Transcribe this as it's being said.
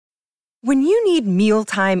When you need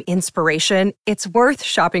mealtime inspiration, it's worth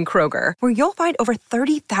shopping Kroger, where you'll find over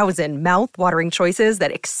 30,000 mouth-watering choices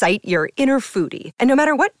that excite your inner foodie. And no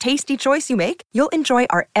matter what tasty choice you make, you'll enjoy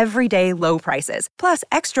our everyday low prices, plus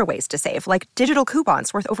extra ways to save, like digital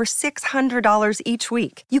coupons worth over $600 each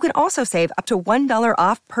week. You can also save up to $1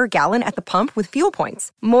 off per gallon at the pump with fuel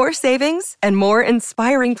points. More savings and more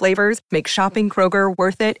inspiring flavors make shopping Kroger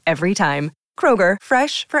worth it every time. Kroger,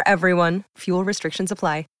 fresh for everyone. Fuel restrictions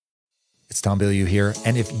apply. It's Tom Bilyeu here,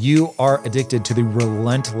 and if you are addicted to the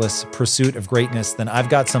relentless pursuit of greatness, then I've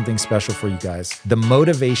got something special for you guys. The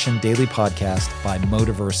Motivation Daily Podcast by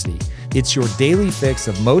Motiversity. It's your daily fix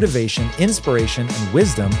of motivation, inspiration, and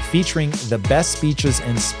wisdom featuring the best speeches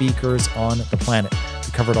and speakers on the planet.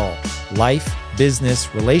 We cover it all. Life,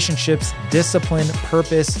 business, relationships, discipline,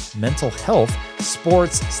 purpose, mental health,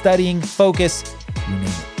 sports, studying, focus, you name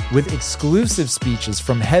it. With exclusive speeches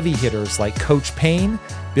from heavy hitters like Coach Payne,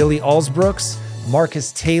 Billy Alsbrooks,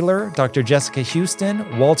 Marcus Taylor, Dr. Jessica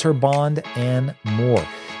Houston, Walter Bond, and more.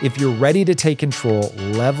 If you're ready to take control,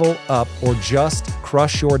 level up, or just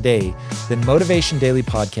crush your day, then Motivation Daily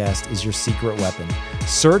Podcast is your secret weapon.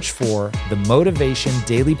 Search for the Motivation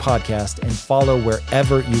Daily Podcast and follow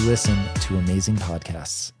wherever you listen to amazing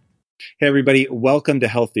podcasts. Hey, everybody. Welcome to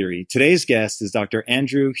Health Theory. Today's guest is Dr.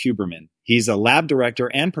 Andrew Huberman. He's a lab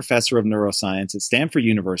director and professor of neuroscience at Stanford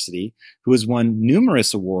University, who has won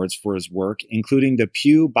numerous awards for his work, including the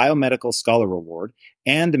Pew Biomedical Scholar Award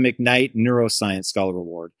and the McKnight Neuroscience Scholar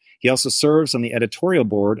Award. He also serves on the editorial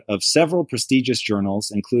board of several prestigious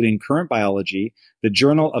journals, including Current Biology, the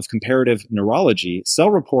Journal of Comparative Neurology, Cell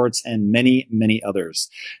Reports, and many, many others.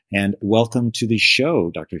 And welcome to the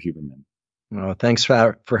show, Dr. Huberman. Oh, thanks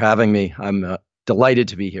for having me. I'm delighted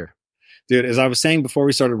to be here. Dude, as I was saying before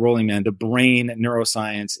we started rolling, man, the brain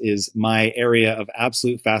neuroscience is my area of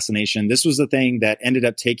absolute fascination. This was the thing that ended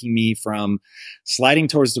up taking me from sliding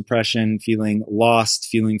towards depression, feeling lost,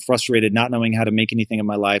 feeling frustrated, not knowing how to make anything of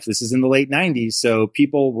my life. This is in the late 90s. So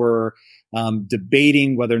people were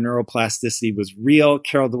debating whether neuroplasticity was real.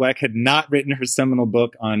 Carol Dweck had not written her seminal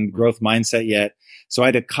book on growth mindset yet. So I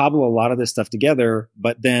had to cobble a lot of this stuff together.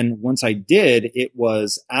 But then once I did, it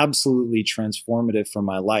was absolutely transformative for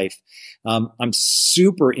my life. I'm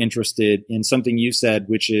super interested in something you said,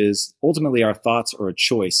 which is ultimately our thoughts are a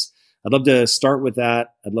choice. I'd love to start with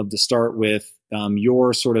that. I'd love to start with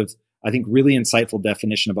your sort of, I think, really insightful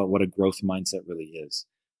definition about what a growth mindset really is.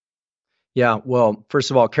 Yeah, well, first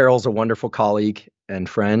of all, Carol's a wonderful colleague and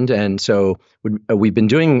friend. And so we've been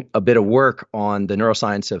doing a bit of work on the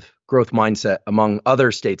neuroscience of growth mindset, among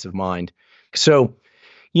other states of mind. So,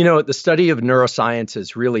 the study of neuroscience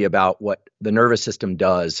is really about what the nervous system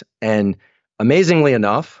does. And amazingly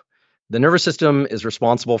enough, the nervous system is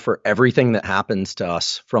responsible for everything that happens to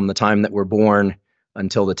us from the time that we're born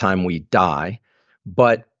until the time we die.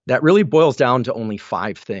 But that really boils down to only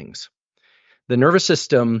 5 things. The nervous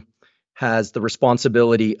system has the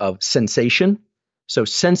responsibility of sensation, so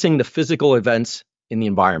sensing the physical events in the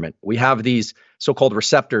environment. We have these so-called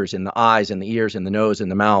receptors in the eyes and the ears and the nose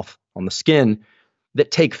and the mouth, on the skin,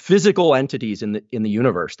 that take physical entities in the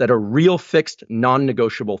universe that are real fixed,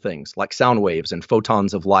 non-negotiable things like sound waves and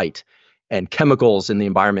photons of light and chemicals in the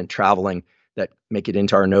environment traveling that make it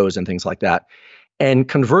into our nose and things like that, and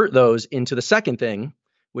convert those into the second thing,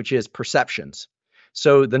 which is perceptions.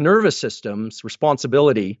 So the nervous system's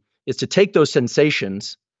responsibility is to take those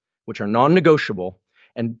sensations, which are non-negotiable,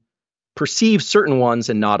 and perceive certain ones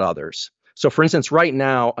and not others. So for instance, right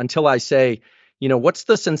now, until I say, what's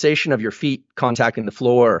the sensation of your feet contacting the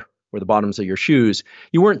floor or the bottoms of your shoes,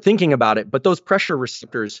 you weren't thinking about it, but those pressure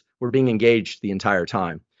receptors were being engaged the entire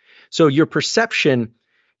time. So your perception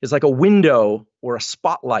is like a window or a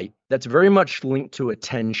spotlight that's very much linked to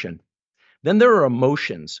attention. Then there are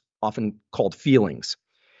emotions, often called feelings.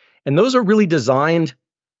 And those are really designed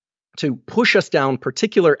to push us down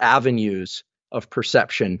particular avenues of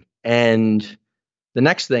perception. And the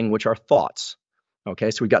next thing, which are thoughts. Okay,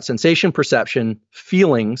 so we've got sensation, perception,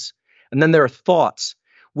 feelings, and then there are thoughts,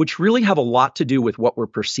 which really have a lot to do with what we're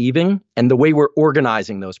perceiving and the way we're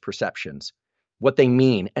organizing those perceptions, what they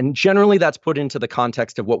mean. And generally that's put into the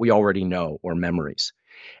context of what we already know or memories.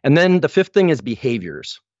 And then the 5th thing is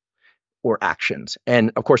behaviors or actions.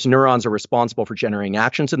 And of course, neurons are responsible for generating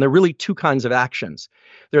actions. And there are really 2 kinds of actions.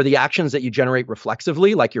 There are the actions that you generate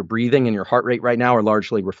reflexively, like your breathing and your heart rate right now are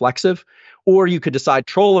largely reflexive. Or you could decide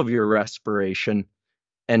control of your respiration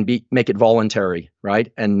and make it voluntary,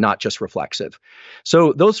 right? And not just reflexive.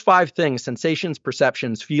 So those 5 things, sensations,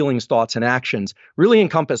 perceptions, feelings, thoughts, and actions, really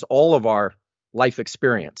encompass all of our life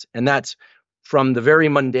experience. And that's from the very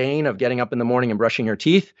mundane of getting up in the morning and brushing your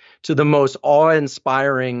teeth to the most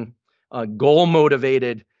awe-inspiring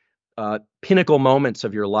goal-motivated pinnacle moments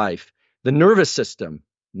of your life. The nervous system,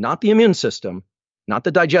 not the immune system, not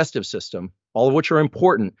the digestive system, all of which are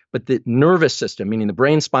important, but the nervous system, meaning the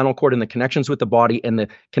brain, spinal cord, and the connections with the body and the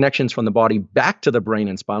connections from the body back to the brain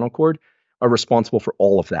and spinal cord are responsible for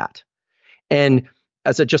all of that. And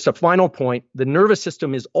as just a final point, the nervous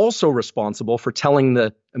system is also responsible for telling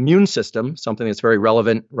the immune system, something that's very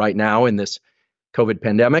relevant right now in this COVID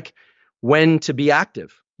pandemic, when to be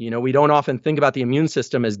active. We don't often think about the immune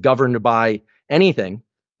system as governed by anything,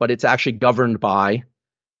 but it's actually governed by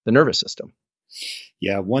the nervous system.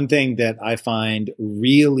 Yeah, one thing that I find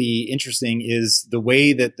really interesting is the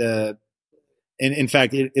way that and in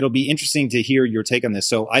fact, it'll be interesting to hear your take on this.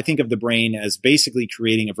 So I think of the brain as basically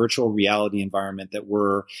creating a virtual reality environment that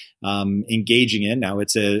we're engaging in. Now,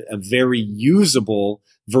 it's a very usable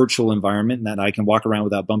virtual environment that I can walk around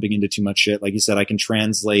without bumping into too much shit. Like you said, I can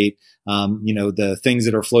translate, the things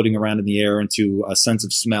that are floating around in the air into a sense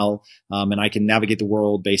of smell. And I can navigate the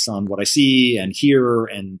world based on what I see and hear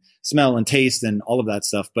and smell and taste and all of that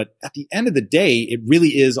stuff. But at the end of the day, it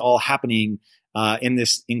really is all happening in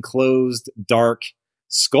this enclosed, dark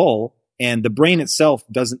skull. And the brain itself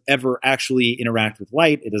doesn't ever actually interact with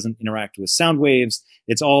light. It doesn't interact with sound waves.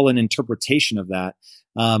 It's all an interpretation of that,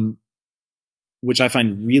 which I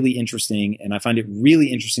find really interesting. And I find it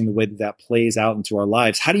really interesting the way that plays out into our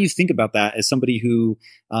lives. How do you think about that as somebody who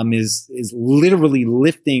is literally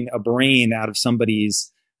lifting a brain out of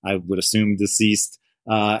somebody's, I would assume, deceased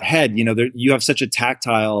head? You have such a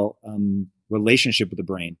tactile relationship with the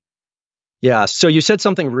brain. Yeah. So you said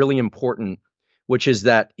something really important, which is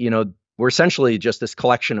that, we're essentially just this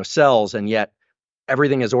collection of cells, and yet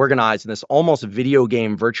everything is organized in this almost video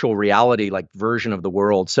game virtual reality like version of the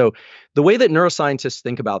world. So the way that neuroscientists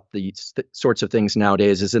think about these sorts of things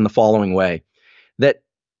nowadays is in the following way, that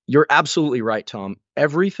you're absolutely right, Tom.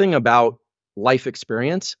 Everything about life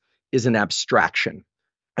experience is an abstraction.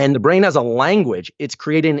 And the brain has a language. It's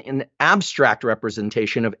creating an abstract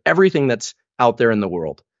representation of everything that's out there in the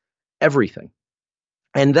world. Everything.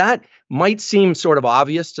 And that might seem sort of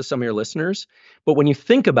obvious to some of your listeners, but when you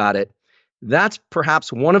think about it, that's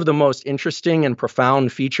perhaps one of the most interesting and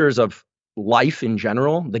profound features of life in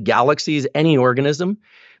general, the galaxies, any organism,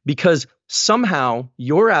 because somehow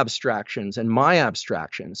your abstractions and my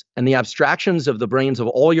abstractions and the abstractions of the brains of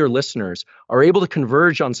all your listeners are able to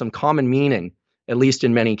converge on some common meaning, at least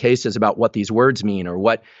in many cases, about what these words mean or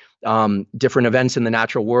what different events in the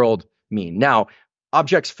natural world mean. Now,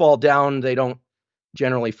 objects fall down, they don't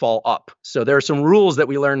generally fall up. So there are some rules that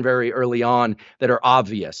we learn very early on that are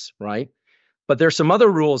obvious, right? But there's some other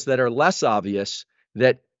rules that are less obvious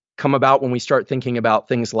that come about when we start thinking about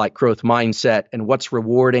things like growth mindset and what's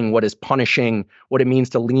rewarding, what is punishing, what it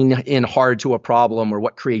means to lean in hard to a problem, or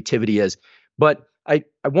what creativity is. But I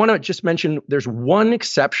want to just mention there's one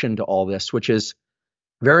exception to all this, which is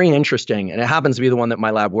very interesting, and it happens to be the one that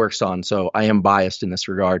my lab works on, so I am biased in this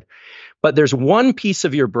regard. But there's one piece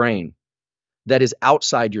of your brain that is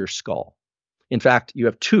outside your skull. In fact, you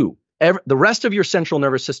have two. The rest of your central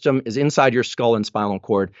nervous system is inside your skull and spinal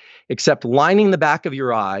cord, except lining the back of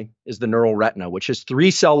your eye is the neural retina, which is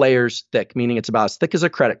 3 cell layers thick, meaning it's about as thick as a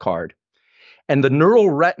credit card. And the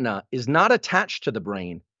neural retina is not attached to the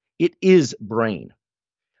brain. It is brain.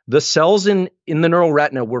 The cells in the neural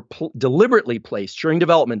retina were deliberately placed during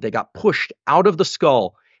development. They got pushed out of the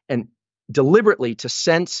skull and deliberately to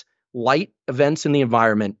sense light events in the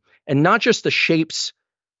environment, and not just the shapes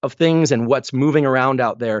of things and what's moving around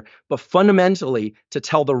out there, but fundamentally to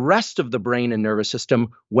tell the rest of the brain and nervous system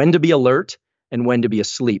when to be alert and when to be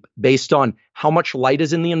asleep, based on how much light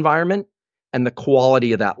is in the environment and the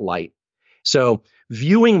quality of that light. So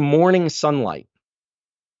viewing morning sunlight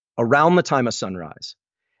around the time of sunrise,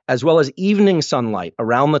 as well as evening sunlight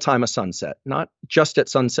around the time of sunset, not just at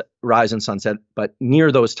sunrise and sunset, but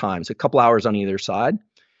near those times, a couple hours on either side,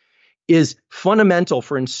 is fundamental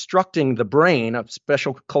for instructing the brain, a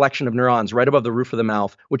special collection of neurons right above the roof of the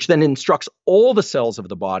mouth, which then instructs all the cells of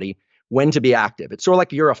the body when to be active. It's sort of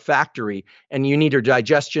like you're a factory and you need your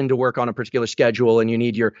digestion to work on a particular schedule and you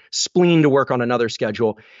need your spleen to work on another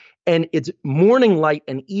schedule. And it's morning light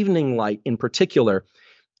and evening light in particular.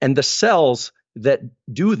 And the cells that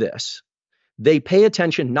do this, they pay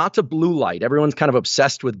attention not to blue light. Everyone's kind of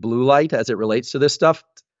obsessed with blue light as it relates to this stuff.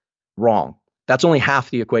 Wrong. That's only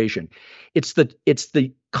half the equation. It's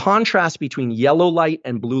the contrast between yellow light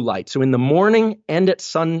and blue light. So in the morning and at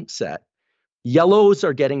sunset, yellows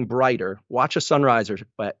are getting brighter. Watch a sunrise or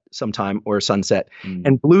sometime or a sunset.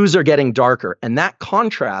 And blues are getting darker. And that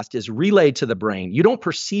contrast is relayed to the brain. You don't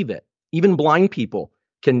perceive it. Even blind people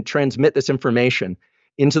can transmit this information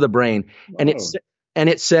into the brain. And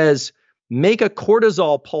it says, make a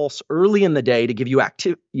cortisol pulse early in the day to give you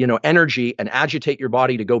energy and agitate your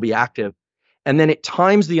body to go be active. And then it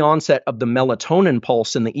times the onset of the melatonin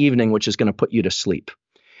pulse in the evening, which is going to put you to sleep.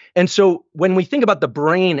 And so when we think about the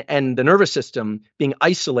brain and the nervous system being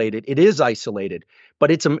isolated, it is isolated,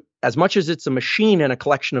 but it's as much as it's a machine and a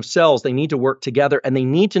collection of cells, they need to work together and they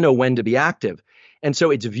need to know when to be active. And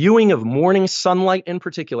so it's viewing of morning sunlight in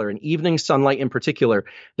particular and evening sunlight in particular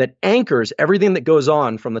that anchors everything that goes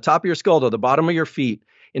on from the top of your skull to the bottom of your feet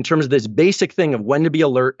in terms of this basic thing of when to be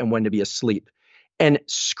alert and when to be asleep. And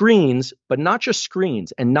screens, but not just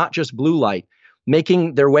screens and not just blue light,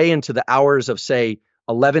 making their way into the hours of, say,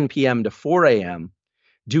 11 p.m. to 4 a.m.,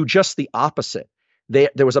 do just the opposite.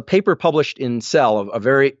 There was a paper published in Cell,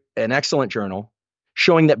 an excellent journal,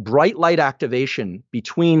 showing that bright light activation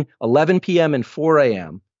between 11 p.m. and 4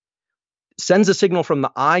 a.m. sends a signal from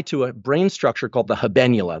the eye to a brain structure called the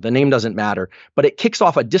habenula. The name doesn't matter, but it kicks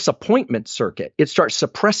off a disappointment circuit. It starts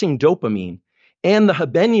suppressing dopamine, and the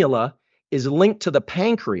habenula is linked to the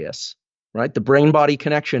pancreas, right? The brain-body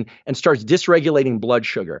connection, and starts dysregulating blood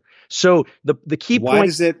sugar. So the key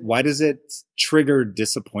point— Why does it trigger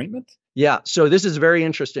disappointment? Yeah, so this is very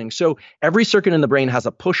interesting. So every circuit in the brain has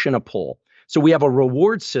a push and a pull. So we have a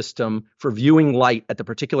reward system for viewing light at the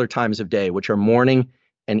particular times of day, which are morning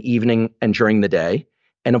and evening and during the day,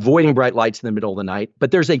 and avoiding bright lights in the middle of the night.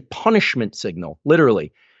 But there's a punishment signal,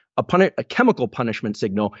 literally, a chemical punishment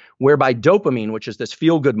signal whereby dopamine, which is this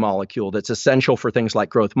feel-good molecule that's essential for things like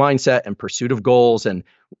growth mindset and pursuit of goals and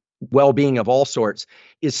well-being of all sorts,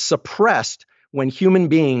 is suppressed when human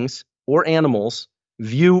beings or animals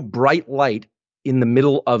view bright light in the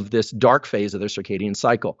middle of this dark phase of their circadian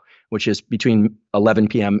cycle, which is between 11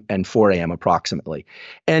 p.m. and 4 a.m. approximately.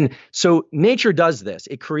 And so nature does this.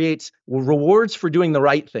 It creates rewards for doing the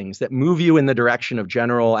right things that move you in the direction of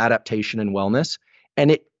general adaptation and wellness,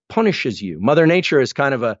 and it punishes you. Mother Nature is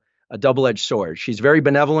kind of a double-edged sword. She's very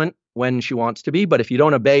benevolent when she wants to be, but if you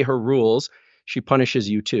don't obey her rules, she punishes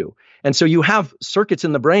you too. And so you have circuits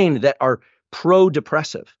in the brain that are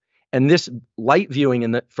pro-depressive. And this light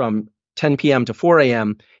viewing from 10 p.m. to 4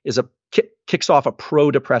 a.m. kicks off a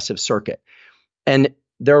pro-depressive circuit. And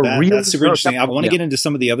there are that's super interesting. I want to get into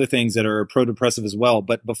some of the other things that are pro-depressive as well.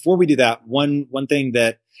 But before we do that, one thing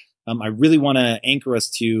that I really want to anchor us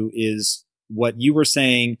to is what you were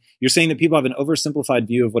saying. You're saying that people have an oversimplified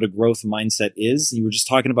view of what a growth mindset is. You were just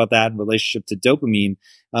talking about that in relationship to dopamine.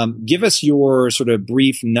 Give us your sort of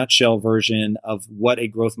brief nutshell version of what a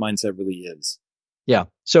growth mindset really is. Yeah.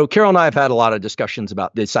 So Carol and I have had a lot of discussions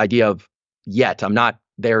about this idea of I'm not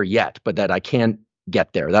there yet, but that I can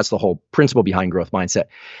get there. That's the whole principle behind growth mindset.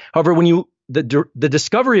 However, the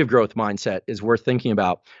discovery of growth mindset is worth thinking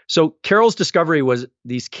about. So Carol's discovery was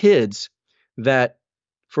these kids that,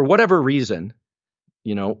 for whatever reason,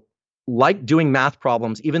 liked doing math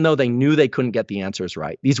problems, even though they knew they couldn't get the answers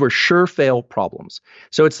right. These were sure fail problems.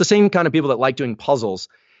 So it's the same kind of people that like doing puzzles.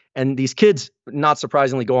 And these kids, not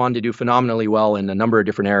surprisingly, go on to do phenomenally well in a number of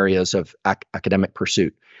different areas of academic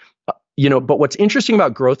pursuit. But what's interesting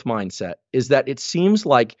about growth mindset is that it seems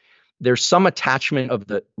like there's some attachment of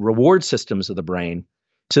the reward systems of the brain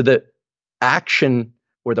to the action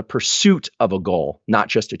or the pursuit of a goal, not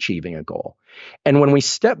just achieving a goal. And when we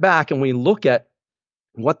step back and we look at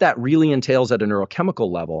what that really entails at a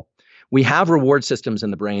neurochemical level, we have reward systems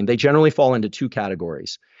in the brain. They generally fall into two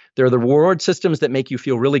categories. There are the reward systems that make you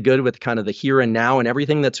feel really good with kind of the here and now and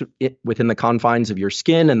everything that's within the confines of your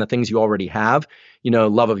skin and the things you already have,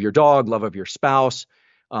 love of your dog, love of your spouse,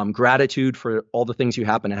 gratitude for all the things you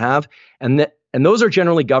happen to have. And those are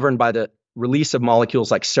generally governed by the release of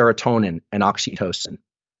molecules like serotonin and oxytocin.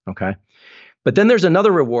 Okay. But then there's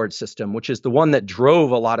another reward system, which is the one that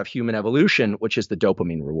drove a lot of human evolution, which is the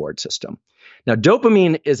dopamine reward system. Now,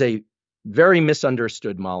 dopamine is a very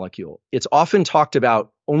misunderstood molecule. It's often talked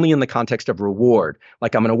about only in the context of reward.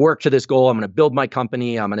 Like, I'm going to work to this goal. I'm going to build my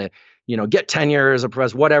company. I'm going to, get tenure as a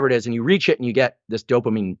professor, whatever it is. And you reach it and you get this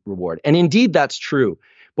dopamine reward. And indeed, that's true.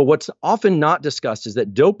 But what's often not discussed is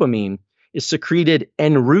that dopamine is secreted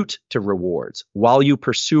en route to rewards while you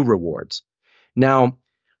pursue rewards. Now,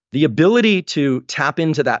 the ability to tap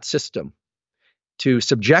into that system, to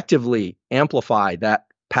subjectively amplify that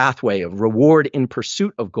pathway of reward in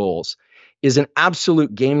pursuit of goals, is an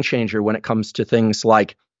absolute game changer when it comes to things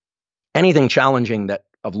like anything challenging that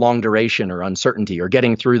of long duration or uncertainty or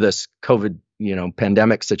getting through this COVID,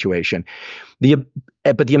 pandemic situation.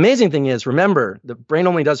 But the amazing thing is, remember, the brain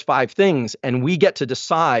only does 5 things, and we get to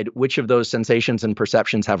decide which of those sensations and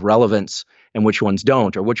perceptions have relevance and which ones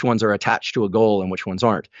don't, or which ones are attached to a goal and which ones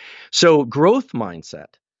aren't. So growth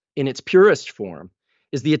mindset in its purest form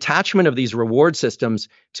is the attachment of these reward systems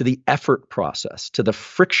to the effort process, to the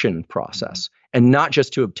friction process, and not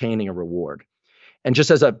just to obtaining a reward. And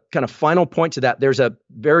just as a kind of final point to that, there's a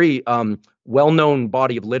very well-known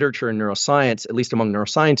body of literature in neuroscience, at least among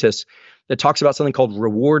neuroscientists, that talks about something called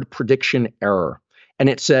reward prediction error. And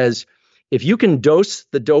it says, if you can dose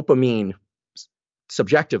the dopamine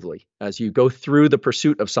subjectively as you go through the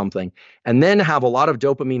pursuit of something, and then have a lot of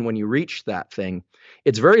dopamine when you reach that thing,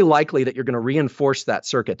 it's very likely that you're going to reinforce that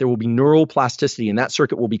circuit. There will be neural plasticity, and that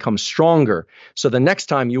circuit will become stronger. So the next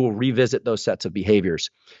time you will revisit those sets of behaviors.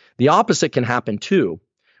 The opposite can happen too,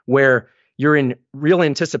 where you're in real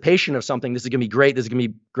anticipation of something. This is going to be great. This is going to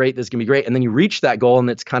be great. This is going to be great. And then you reach that goal and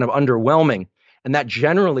it's kind of underwhelming. And that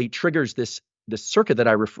generally triggers this circuit that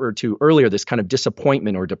I referred to earlier, this kind of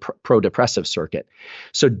disappointment or pro-depressive circuit.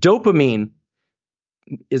 So dopamine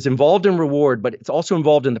is involved in reward, but it's also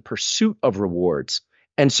involved in the pursuit of rewards.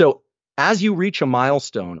 And so as you reach a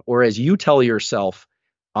milestone, or as you tell yourself,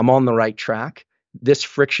 I'm on the right track, this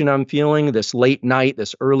friction I'm feeling, this late night,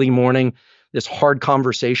 this early morning, this hard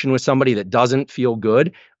conversation with somebody that doesn't feel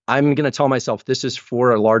good, I'm going to tell myself this is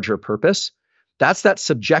for a larger purpose. That's that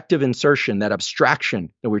subjective insertion, that abstraction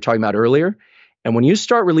that we were talking about earlier. And when you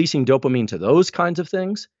start releasing dopamine to those kinds of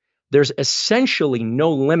things, there's essentially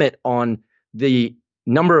no limit on the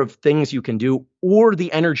number of things you can do or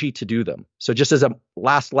the energy to do them. So just as a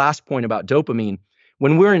last point about dopamine,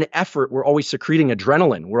 when we're in effort, we're always secreting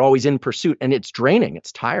adrenaline. We're always in pursuit, and it's draining.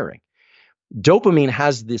 It's tiring. Dopamine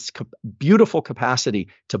has this beautiful capacity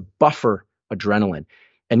to buffer adrenaline.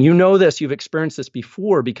 And you know this, you've experienced this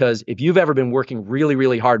before, because if you've ever been working really,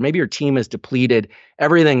 really hard, maybe your team is depleted,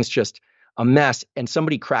 everything's just a mess, and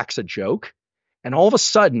somebody cracks a joke, and all of a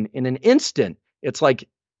sudden, in an instant, it's like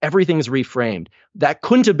everything's reframed. That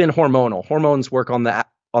couldn't have been hormonal. Hormones work on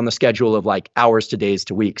the schedule of like hours to days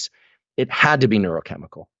to weeks. It had to be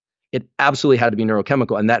neurochemical. It absolutely had to be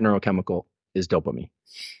neurochemical, and that neurochemical is dopamine.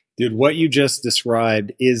 Dude, what you just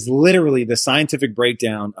described is literally the scientific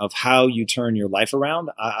breakdown of how you turn your life around.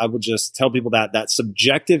 I will just tell people that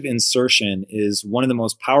subjective insertion is one of the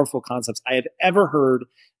most powerful concepts I have ever heard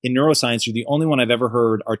in neuroscience. You're the only one I've ever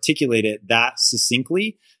heard articulate it that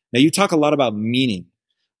succinctly. Now, you talk a lot about meaning.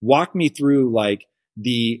 Walk me through like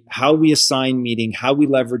how we assign meaning, how we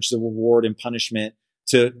leverage the reward and punishment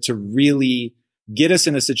to really get us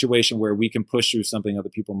in a situation where we can push through something other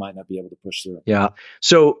people might not be able to push through. Yeah.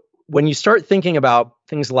 So when you start thinking about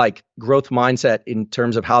things like growth mindset in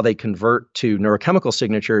terms of how they convert to neurochemical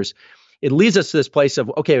signatures, it leads us to this place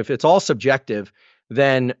of, okay, if it's all subjective,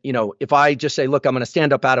 then, if I just say, look, I'm going to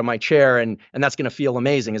stand up out of my chair and that's going to feel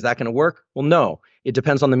amazing, is that going to work? Well, no, it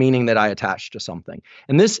depends on the meaning that I attach to something.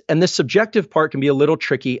 And this subjective part can be a little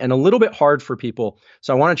tricky and a little bit hard for people.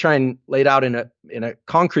 So I want to try and lay it out in a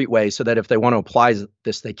concrete way so that if they want to apply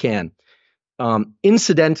this, they can.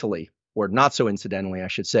 Incidentally, or not so incidentally, I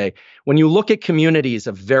should say, when you look at communities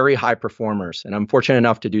of very high performers, and I'm fortunate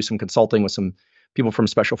enough to do some consulting with some people from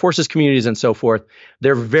special forces communities and so forth,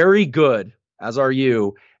 they're very good, as are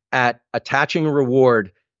you, at attaching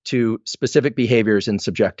reward to specific behaviors in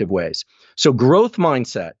subjective ways. So growth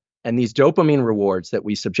mindset and these dopamine rewards that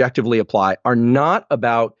we subjectively apply are not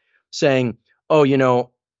about saying, oh,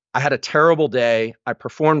 I had a terrible day, I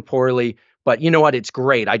performed poorly, but you know what, it's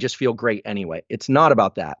great, I just feel great anyway. It's not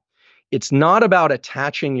about that. It's not about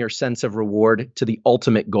attaching your sense of reward to the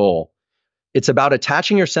ultimate goal. It's about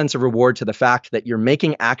attaching your sense of reward to the fact that you're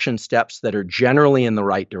making action steps that are generally in the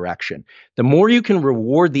right direction. The more you can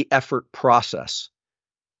reward the effort process,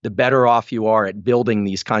 the better off you are at building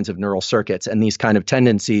these kinds of neural circuits and these kind of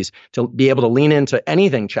tendencies to be able to lean into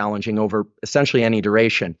anything challenging over essentially any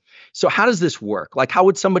duration. So how does this work? Like, how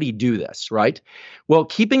would somebody do this, right? Well,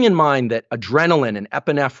 keeping in mind that adrenaline and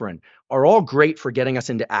epinephrine are all great for getting us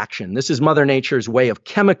into action. This is Mother Nature's way of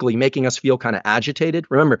chemically making us feel kind of agitated.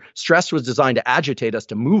 Remember, stress was designed to agitate us,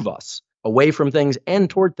 to move us away from things and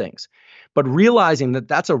toward things. But realizing that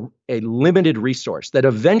that's a limited resource, that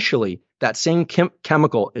eventually that same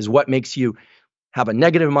chemical is what makes you have a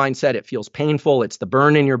negative mindset. It feels painful. It's the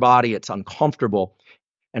burn in your body. It's uncomfortable.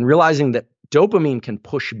 And realizing that dopamine can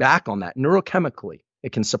push back on that neurochemically.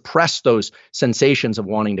 It can suppress those sensations of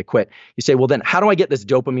wanting to quit. You say, well, then how do I get this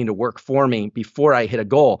dopamine to work for me before I hit a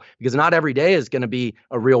goal? Because not every day is going to be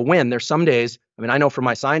a real win. There's some days, I know from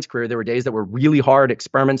my science career, there were days that were really hard.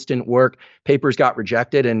 Experiments didn't work. Papers got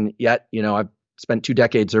rejected. And yet, I've spent 2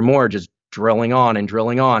 decades or more just drilling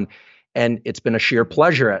on. And it's been a sheer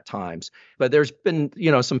pleasure at times. But there's been,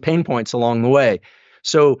 some pain points along the way.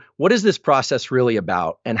 So what is this process really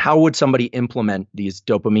about? And how would somebody implement these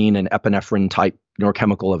dopamine and epinephrine type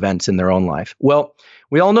neurochemical events in their own life? Well,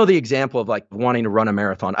 we all know the example of like wanting to run a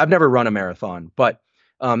marathon. I've never run a marathon, but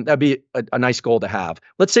that'd be a nice goal to have.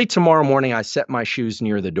 Let's say tomorrow morning I set my shoes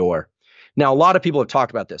near the door. Now, a lot of people have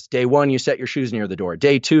talked about this. Day 1, you set your shoes near the door.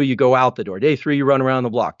 Day 2, you go out the door. Day 3, you run around the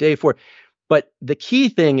block. Day 4. But the key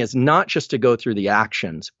thing is not just to go through the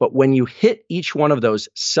actions, but when you hit each one of those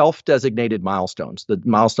self-designated milestones, the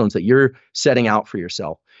milestones that you're setting out for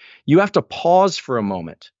yourself, you have to pause for a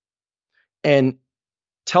moment and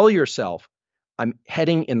tell yourself, I'm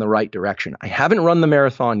heading in the right direction. I haven't run the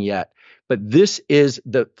marathon yet, but this is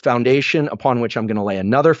the foundation upon which I'm going to lay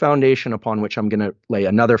another foundation, upon which I'm going to lay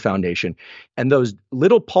another foundation. And those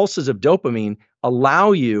little pulses of dopamine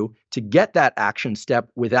allow you to get that action step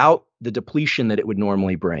without the depletion that it would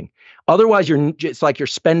normally bring. Otherwise, it's like you're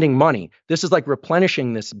spending money. This is like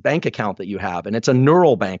replenishing this bank account that you have, and it's a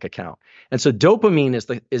neural bank account. And so dopamine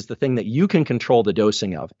is the thing that you can control the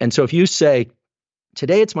dosing of. And so if you say,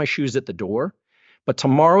 today it's my shoes at the door, but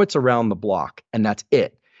tomorrow it's around the block, and that's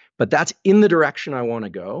it. But that's in the direction I want to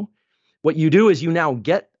go. What you do is you now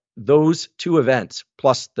get those 2 events,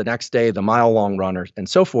 plus the next day, the mile-long runner, and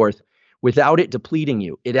so forth, without it depleting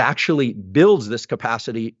you. It actually builds this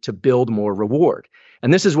capacity to build more reward.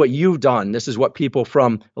 And this is what you've done. This is what people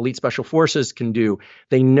from elite special forces can do.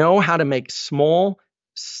 They know how to make small,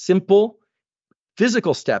 simple,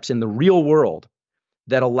 physical steps in the real world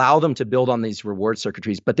that allow them to build on these reward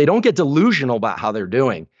circuitries, but they don't get delusional about how they're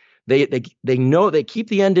doing. They know, they keep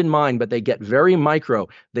the end in mind, but they get very micro.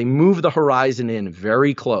 They move the horizon in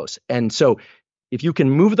very close. And so if you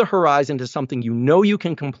can move the horizon to something you know you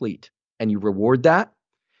can complete and you reward that,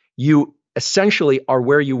 you essentially are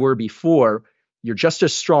where you were before. You're just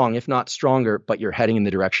as strong, if not stronger, but you're heading in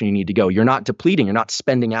the direction you need to go. You're not depleting. You're not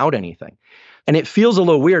spending out anything. And it feels a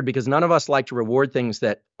little weird because none of us like to reward things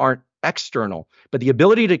that aren't external. But the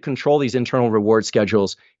ability to control these internal reward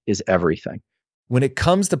schedules is everything. When it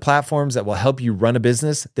comes to platforms that will help you run a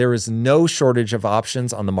business, there is no shortage of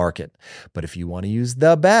options on the market. But if you want to use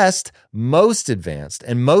the best, most advanced,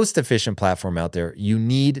 and most efficient platform out there, you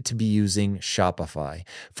need to be using Shopify.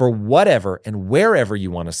 For whatever and wherever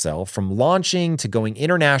you want to sell, from launching to going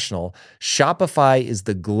international, Shopify is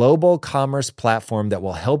the global commerce platform that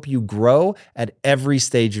will help you grow at every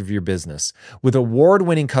stage of your business. With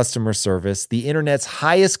award-winning customer service, the internet's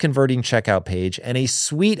highest converting checkout page, and a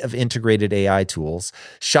suite of integrated AI tools,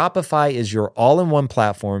 Shopify is your all-in-one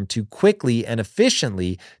platform to quickly and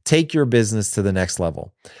efficiently take your business to the next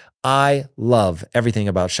level. I love everything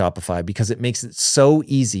about Shopify because it makes it so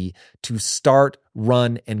easy to start,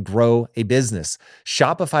 run, and grow a business.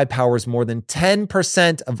 Shopify powers more than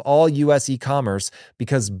 10% of all US e-commerce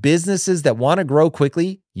because businesses that want to grow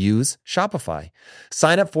quickly use Shopify.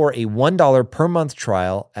 Sign up for a $1 per month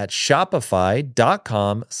trial at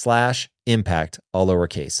shopify.com/impact, all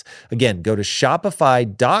lowercase. Again, go to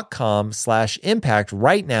shopify.com/impact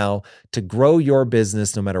right now to grow your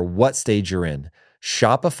business no matter what stage you're in.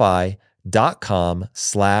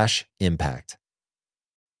 Shopify.com/impact.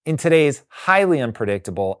 In today's highly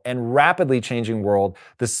unpredictable and rapidly changing world,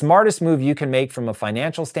 the smartest move you can make from a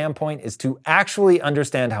financial standpoint is to actually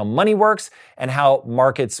understand how money works and how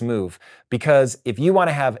markets move. Because if you want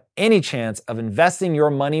to have any chance of investing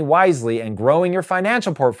your money wisely and growing your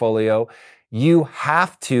financial portfolio, you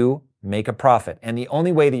have to make a profit. And the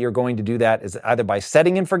only way that you're going to do that is either by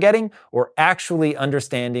setting and forgetting or actually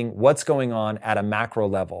understanding what's going on at a macro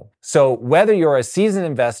level. So whether you're a seasoned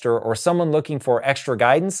investor or someone looking for extra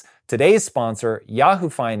guidance, today's sponsor, Yahoo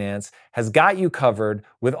Finance, has got you covered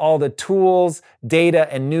with all the tools,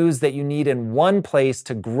 data, and news that you need in one place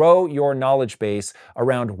to grow your knowledge base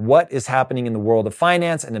around what is happening in the world of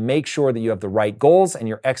finance and to make sure that you have the right goals and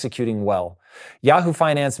you're executing well. Yahoo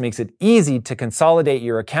Finance makes it easy to consolidate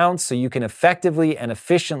your accounts so you can effectively and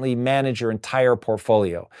efficiently manage your entire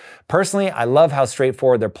portfolio. Personally, I love how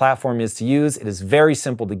straightforward their platform is to use. It is very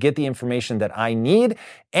simple to get the information that I need,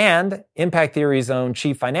 and Impact Theory's own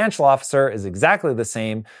chief financial officer is exactly the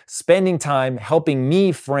same, spending time helping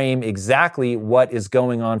me frame exactly what is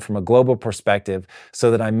going on from a global perspective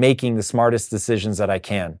so that I'm making the smartest decisions that I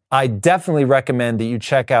can. I definitely recommend that you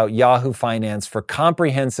check out Yahoo Finance for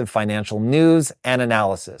comprehensive financial news and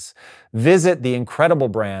analysis. Visit the incredible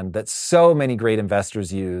brand that so many great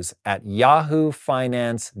investors use at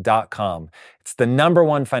yahoofinance.com. It's the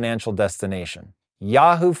 #1 financial destination.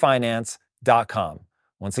 yahoofinance.com.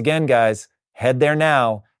 Once again, guys, head there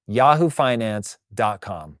now,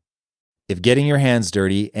 yahoofinance.com. If getting your hands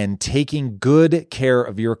dirty and taking good care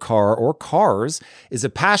of your car or cars is a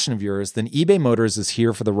passion of yours, then eBay Motors is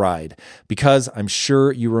here for the ride. Because I'm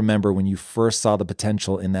sure you remember when you first saw the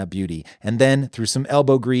potential in that beauty. And then through some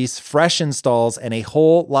elbow grease, fresh installs, and a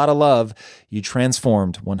whole lot of love, you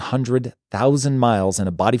transformed 100,000 miles and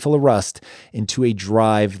a body full of rust into a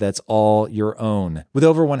drive that's all your own. With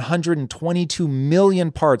over 122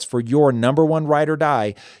 million parts for your number one ride or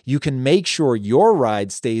die, you can make sure your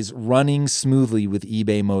ride stays running smoothly with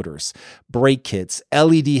eBay Motors. Brake kits,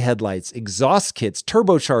 LED headlights, exhaust kits,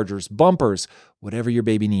 turbochargers, bumpers, whatever your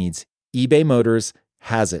baby needs, eBay Motors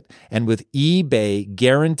has it. And with eBay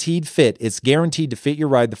Guaranteed Fit, it's guaranteed to fit your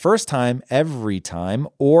ride the first time, every time,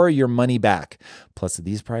 or your money back. Plus, at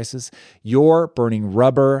these prices, you're burning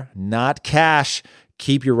rubber, not cash.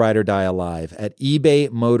 Keep your ride or die alive at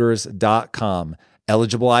ebaymotors.com.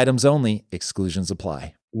 Eligible items only. Exclusions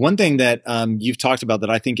apply. One thing that you've talked about that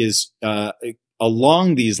I think is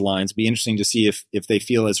along these lines, be interesting to see if they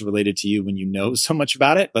feel as related to you when you know so much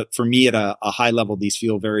about it. But for me, at a high level, these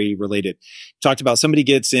feel very related. Talked about somebody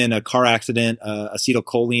gets in a car accident,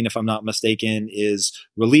 acetylcholine, if I'm not mistaken, is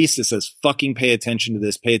released. It says, fucking pay attention to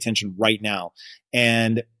this, pay attention right now.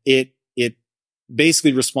 And it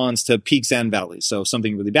basically responds to peaks and valleys. So if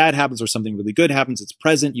something really bad happens or something really good happens, it's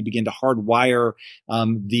present. You begin to hardwire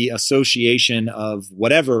the association of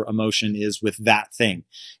whatever emotion is with that thing.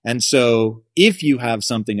 And so if you have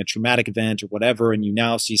something, a traumatic event or whatever, and you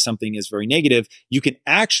now see something as very negative, you can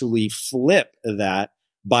actually flip that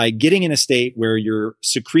by getting in a state where you're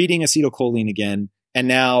secreting acetylcholine again, and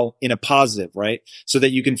now in a positive, right? So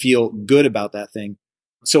that you can feel good about that thing.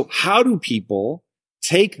 So how do people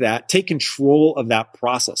take control of that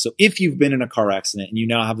process? So if you've been in a car accident and you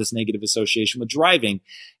now have this negative association with driving,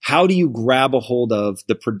 how do you grab a hold of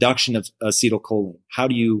the production of acetylcholine? How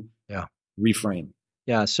do you reframe?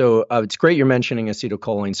 Yeah, so it's great you're mentioning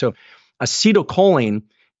acetylcholine. So acetylcholine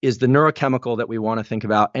is the neurochemical that we want to think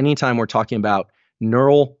about anytime we're talking about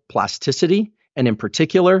neural plasticity, and in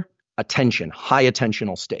particular, attention, high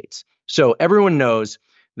attentional states. So everyone knows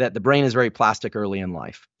that the brain is very plastic early in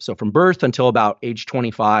life. So from birth until about age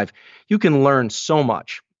 25, you can learn so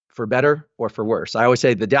much, for better or for worse. I always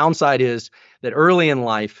say the downside is that early in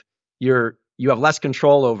life, you have less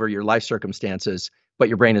control over your life circumstances, but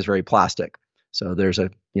your brain is very plastic. So there's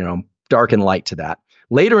a dark and light to that.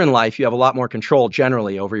 Later in life, you have a lot more control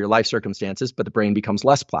generally over your life circumstances, but the brain becomes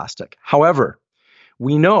less plastic. However,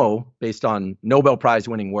 we know, based on Nobel Prize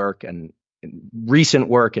winning work and recent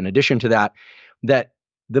work in addition to that, that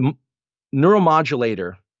the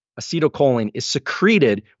neuromodulator, acetylcholine, is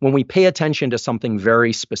secreted when we pay attention to something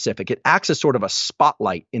very specific. It acts as sort of a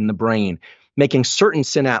spotlight in the brain, making certain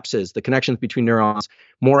synapses, the connections between neurons,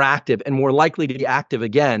 more active and more likely to be active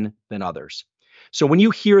again than others. So when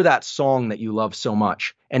you hear that song that you love so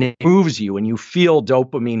much and it moves you and you feel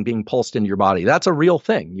dopamine being pulsed into your body, that's a real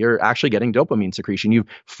thing. You're actually getting dopamine secretion. You've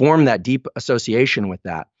formed that deep association with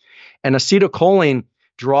that. And acetylcholine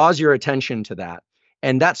draws your attention to that.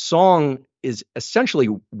 And that song is essentially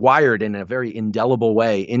wired in a very indelible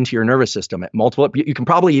way into your nervous system at multiple. You can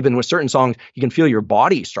probably even with certain songs, you can feel your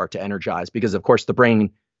body start to energize because, of course, the brain,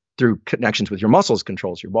 through connections with your muscles,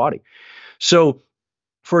 controls your body. So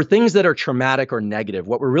for things that are traumatic or negative,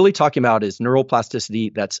 what we're really talking about is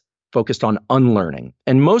neuroplasticity that's focused on unlearning.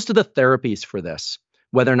 And most of the therapies for this,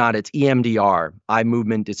 whether or not it's EMDR, eye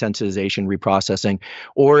movement desensitization reprocessing,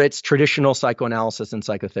 or it's traditional psychoanalysis and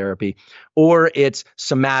psychotherapy, or it's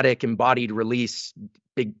somatic embodied release,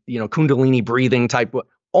 big, Kundalini breathing type.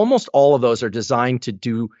 Almost all of those are designed to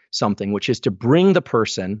do something, which is to bring the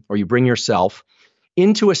person, or you bring yourself,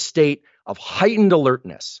 into a state of heightened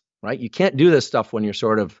alertness, right? You can't do this stuff when you're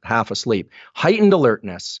sort of half asleep. Heightened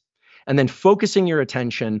alertness, and then focusing your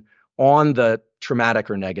attention on the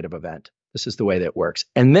traumatic or negative event. This is the way that it works.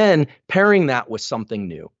 And then pairing that with something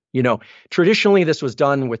new. Traditionally, this was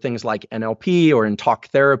done with things like NLP or in talk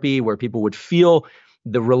therapy, where people would feel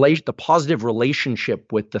the positive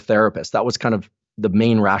relationship with the therapist. That was kind of the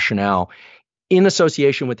main rationale in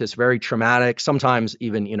association with this very traumatic, sometimes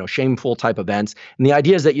even, shameful type events. And the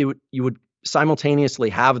idea is that you would simultaneously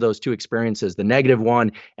have those two experiences, the negative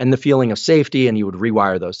one and the feeling of safety, and you would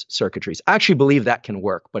rewire those circuitries. I actually believe that can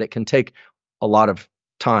work, but it can take a lot of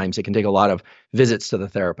times. It can take a lot of visits to the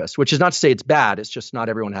therapist, which is not to say it's bad. It's just not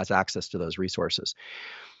everyone has access to those resources.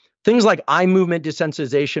 Things like eye movement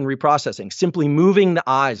desensitization reprocessing, simply moving the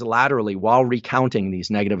eyes laterally while recounting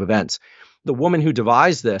these negative events. The woman who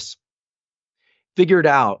devised this figured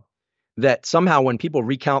out that somehow when people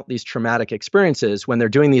recount these traumatic experiences, when they're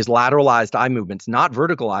doing these lateralized eye movements, not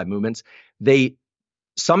vertical eye movements, they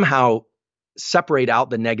somehow separate out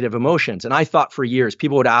the negative emotions. And I thought for years,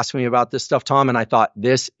 people would ask me about this stuff, Tom, and I thought,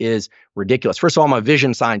 this is ridiculous. First of all, I'm a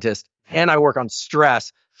vision scientist and I work on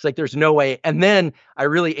stress. It's like, there's no way. And then I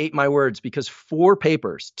really ate my words, because 4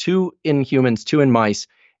 papers, 2 in humans, 2 in mice,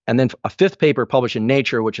 and then a 5th paper published in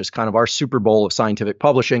Nature, which is kind of our Super Bowl of scientific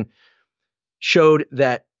publishing, showed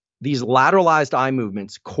that these lateralized eye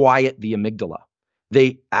movements quiet the amygdala.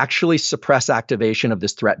 They actually suppress activation of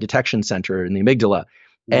this threat detection center in the amygdala.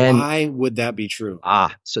 And why would that be true?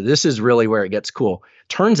 So this is really where it gets cool.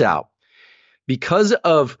 Turns out, because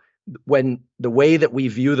of when the way that we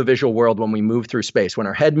view the visual world when we move through space, when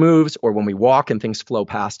our head moves or when we walk and things flow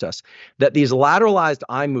past us, that these lateralized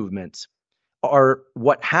eye movements are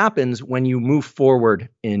what happens when you move forward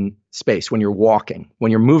in space, when you're walking,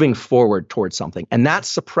 when you're moving forward towards something. And that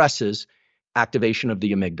suppresses activation of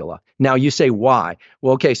the amygdala. Now you say, why?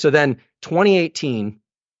 Well, okay, so then 2018,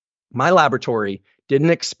 my laboratory did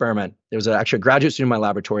an experiment. There was actually a graduate student in my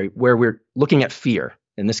laboratory where we're looking at fear.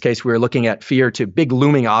 In this case, we were looking at fear to big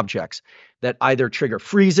looming objects that either trigger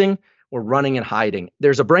freezing or running and hiding.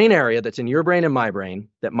 There's a brain area that's in your brain and my brain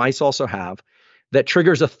that mice also have that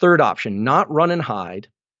triggers a third option: not run and hide,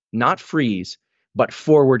 not freeze, but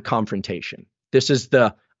forward confrontation. This is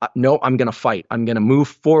the, no, I'm going to fight. I'm going to move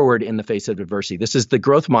forward in the face of adversity. This is the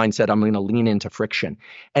growth mindset. I'm going to lean into friction.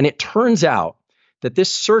 And it turns out that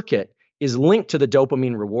this circuit is linked to the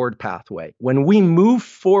dopamine reward pathway. When we move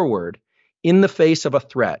forward in the face of a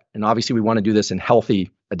threat, and obviously we want to do this in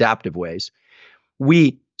healthy, adaptive ways,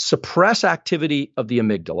 we suppress activity of the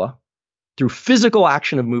amygdala through physical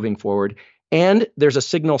action of moving forward. And there's a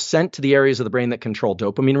signal sent to the areas of the brain that control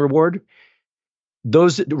dopamine reward.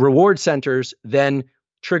 Those reward centers then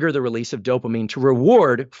trigger the release of dopamine to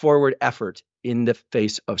reward forward effort in the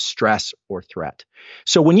face of stress or threat.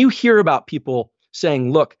 So when you hear about people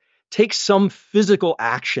saying, look, take some physical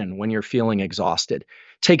action when you're feeling exhausted,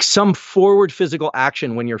 take some forward physical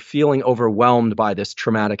action when you're feeling overwhelmed by this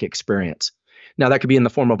traumatic experience. Now, that could be in the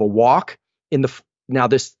form of a walk. Now,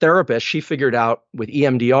 this therapist, she figured out with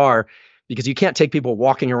EMDR, because you can't take people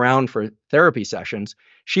walking around for therapy sessions,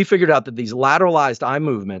 she figured out that these lateralized eye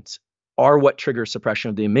movements are what triggers suppression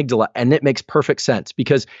of the amygdala. And it makes perfect sense,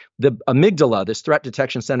 because the amygdala, this threat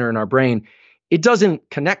detection center in our brain, it doesn't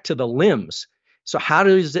connect to the limbs. So how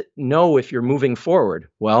does it know if you're moving forward?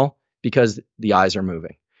 Well, because the eyes are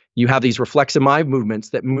moving. You have these reflexive eye movements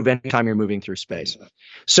that move anytime you're moving through space.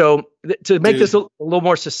 So to make this a little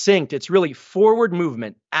more succinct, it's really forward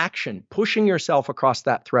movement, action, pushing yourself across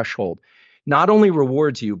that threshold not only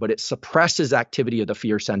rewards you, but it suppresses activity of the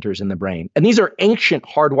fear centers in the brain. And these are ancient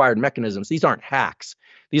hardwired mechanisms. These aren't hacks.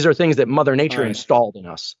 These are things that Mother Nature installed in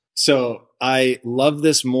us. So I love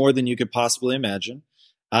this more than you could possibly imagine.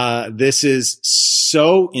 This is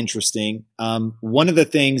so interesting. One of the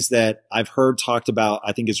things that I've heard talked about,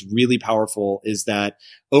 I think is really powerful, is that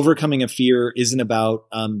overcoming a fear isn't about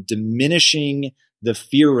diminishing the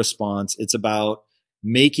fear response. It's about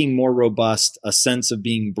making more robust a sense of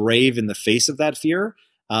being brave in the face of that fear.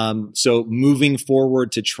 So moving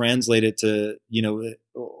forward to translate it to,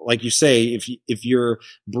 like you say, if your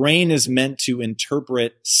brain is meant to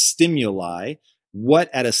interpret stimuli, what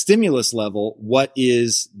at a stimulus level, what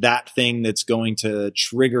is that thing that's going to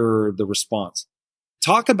trigger the response?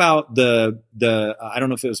 Talk about the I don't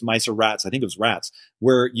know if it was mice or rats. I think it was rats,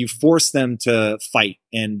 where you force them to fight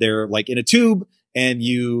and they're like in a tube, and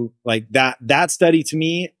you like that study to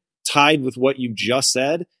me, tied with what you just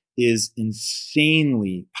said, is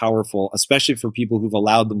insanely powerful, especially for people who've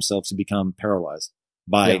allowed themselves to become paralyzed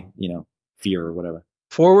by, fear or whatever.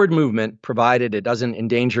 Forward movement, provided it doesn't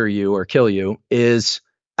endanger you or kill you, is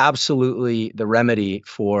absolutely the remedy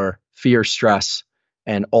for fear, stress,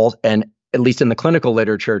 and at least in the clinical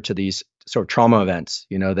literature, to these sort of trauma events,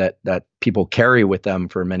 that people carry with them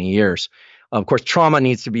for many years. Of course, trauma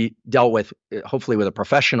needs to be dealt with, hopefully with a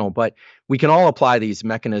professional, but we can all apply these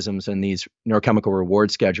mechanisms and these neurochemical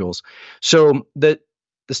reward schedules. So the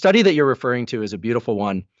study that you're referring to is a beautiful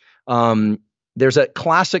one. There's a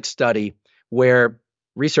classic study where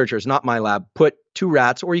researchers, not my lab, put 2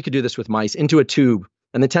 rats, or you could do this with mice, into a tube.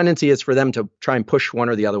 And the tendency is for them to try and push one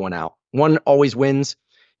or the other one out. One always wins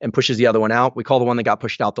and pushes the other one out. We call the one that got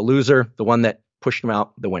pushed out the loser, the one that pushed them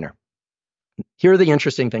out the winner. Here are the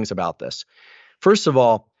interesting things about this. First of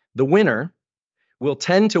all, the winner will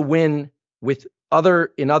tend to win in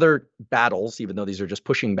other battles, even though these are just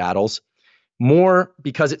pushing battles, more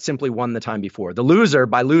because it simply won the time before. The loser,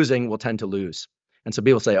 by losing, will tend to lose. And so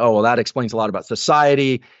people say, oh, well, that explains a lot about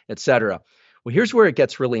society, et cetera. Well, here's where it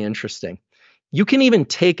gets really interesting. You can even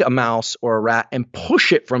take a mouse or a rat and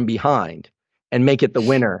push it from behind and make it the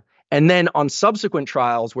winner. And then on subsequent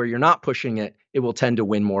trials where you're not pushing it, it will tend to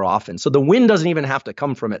win more often. So the win doesn't even have to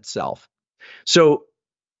come from itself. So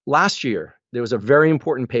last year, there was a very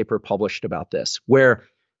important paper published about this where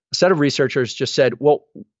a set of researchers just said, well,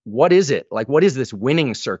 what is it? Like, what is this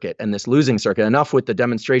winning circuit and this losing circuit? Enough with the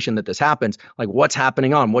demonstration that this happens. Like, what's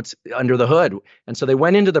happening what's under the hood? And so they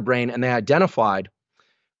went into the brain and they identified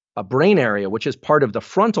a brain area, which is part of the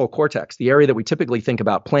frontal cortex, the area that we typically think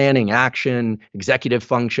about planning, action, executive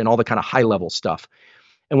function, all the kind of high level stuff.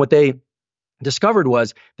 And what they discovered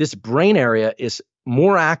was this brain area is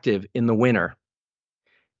more active in the winner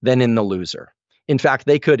than in the loser. In fact,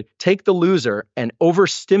 they could take the loser and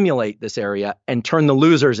overstimulate this area and turn the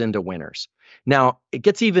losers into winners. Now, it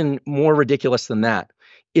gets even more ridiculous than that.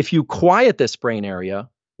 If you quiet this brain area,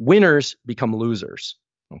 winners become losers,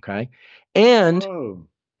 okay? And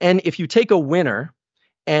if you take a winner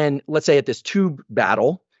and let's say at this tube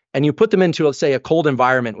battle, and you put them into, let's say, a cold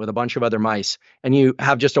environment with a bunch of other mice, and you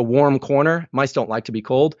have just a warm corner, mice don't like to be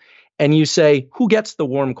cold, and you say, who gets the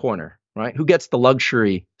warm corner, right? Who gets the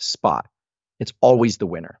luxury spot? It's always the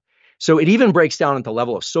winner. So it even breaks down at the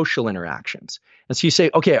level of social interactions. And so you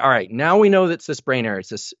say, okay, all right, now we know that's this brain area.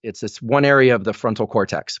 It's this one area of the frontal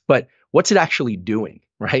cortex, but what's it actually doing,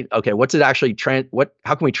 right? Okay, what's it actually,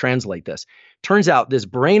 how can we translate this? Turns out this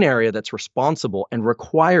brain area that's responsible and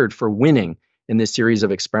required for winning in this series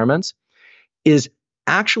of experiments is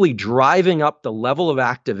actually driving up the level of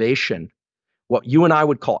activation, what you and I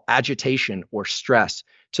would call agitation or stress,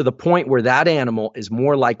 to the point where that animal is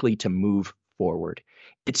more likely to move forward.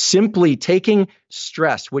 It's simply taking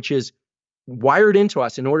stress, which is wired into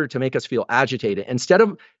us in order to make us feel agitated, instead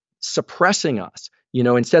of suppressing us,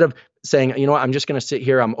 instead of saying, I'm just going to sit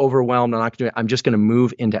here, I'm overwhelmed, I'm not going to do it, I'm just going to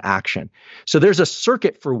move into action. So there's a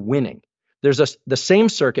circuit for winning. There's the same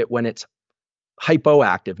circuit when it's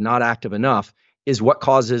hypoactive, not active enough, is what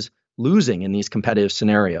causes losing in these competitive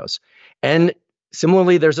scenarios. And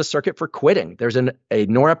similarly, there's a circuit for quitting. There's a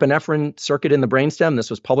norepinephrine circuit in the brainstem. This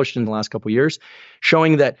was published in the last couple of years,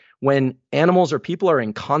 showing that when animals or people are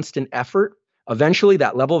in constant effort, eventually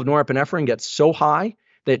that level of norepinephrine gets so high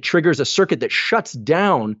that it triggers a circuit that shuts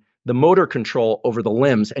down the motor control over the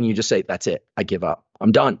limbs. And you just say, that's it. I give up.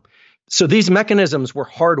 I'm done. So these mechanisms were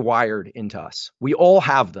hardwired into us. We all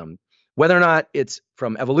have them. Whether or not it's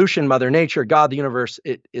from evolution, Mother Nature, God, the universe,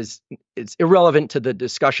 it's irrelevant to the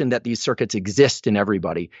discussion that these circuits exist in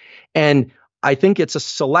everybody. And I think it's a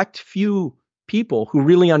select few people who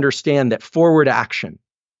really understand that forward action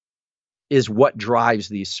is what drives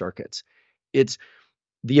these circuits. It's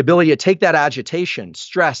the ability to take that agitation,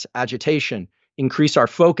 stress, agitation, increase our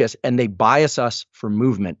focus, and they bias us for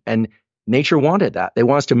movement. And nature wanted that. They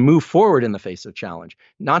want us to move forward in the face of challenge,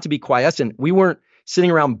 not to be quiescent. We weren't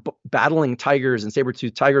sitting around battling tigers and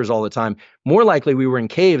saber-toothed tigers all the time. More likely, we were in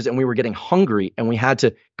caves and we were getting hungry and we had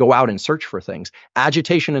to go out and search for things.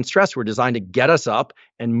 Agitation and stress were designed to get us up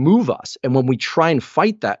and move us. And when we try and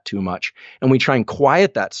fight that too much and we try and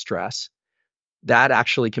quiet that stress, that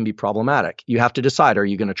actually can be problematic. You have to decide, are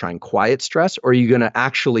you going to try and quiet stress or are you going to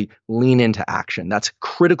actually lean into action? That's a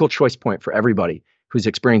critical choice point for everybody who's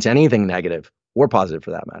experienced anything negative or positive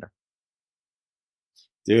for that matter.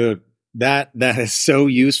 Dude, that is so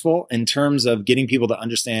useful in terms of getting people to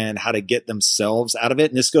understand how to get themselves out of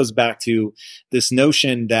it. And this goes back to this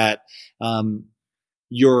notion that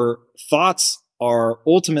your thoughts are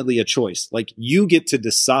ultimately a choice. Like you get to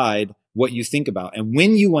decide what you think about. And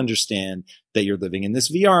when you understand that you're living in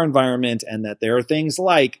this VR environment and that there are things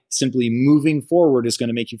like simply moving forward is going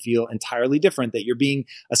to make you feel entirely different, that you're being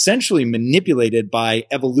essentially manipulated by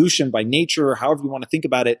evolution, by nature, or however you want to think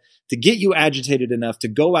about it, to get you agitated enough to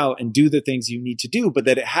go out and do the things you need to do, but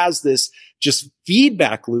that it has this just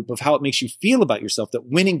feedback loop of how it makes you feel about yourself, that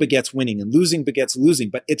winning begets winning and losing begets losing.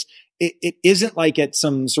 But it isn't like at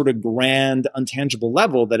some sort of grand, untangible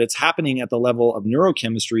level, that it's happening at the level of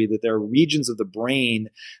neurochemistry, that there are regions of the brain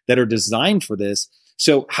that are designed for this.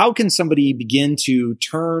 So how can somebody begin to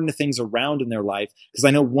turn things around in their life? Because I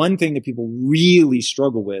know one thing that people really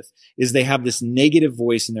struggle with is they have this negative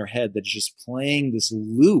voice in their head that's just playing this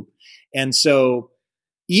loop. And so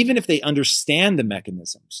even if they understand the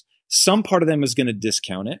mechanisms, some part of them is going to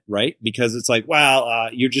discount it, right? Because it's like, well,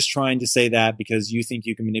 you're just trying to say that because you think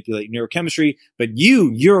you can manipulate neurochemistry, but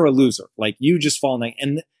you're a loser. Like you just fall in.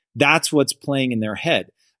 And that's what's playing in their head.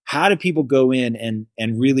 How do people go in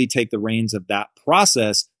and really take the reins of that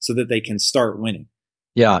process so that they can start winning?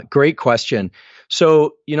 Yeah, great question.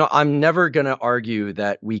 So, I'm never going to argue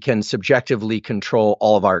that we can subjectively control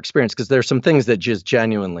all of our experience because there's some things that just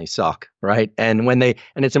genuinely suck, right? And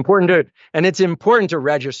it's important to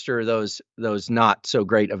register those not so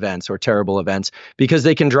great events or terrible events because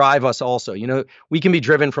they can drive us also. We can be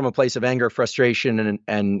driven from a place of anger, frustration,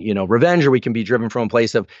 and revenge, or we can be driven from a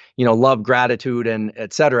place of, love, gratitude, and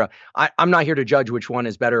et cetera. I'm not here to judge which one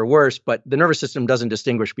is better or worse, but the nervous system doesn't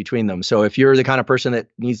distinguish between them. So if you're the kind of person that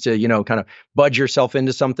needs to, kind of budge yourself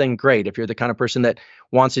into something, great. If you're the kind of person that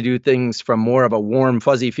wants to do things from more of a warm,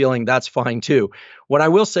 fuzzy feeling, that's fine too. What I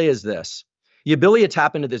will say is this: the ability to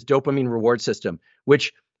tap into this dopamine reward system,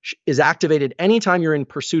 which is activated anytime you're in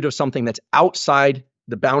pursuit of something that's outside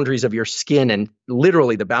the boundaries of your skin and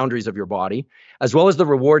literally the boundaries of your body, as well as the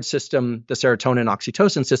reward system, the serotonin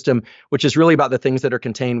oxytocin system, which is really about the things that are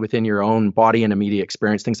contained within your own body and immediate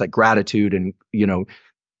experience, things like gratitude and,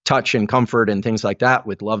 touch and comfort and things like that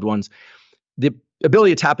with loved ones. The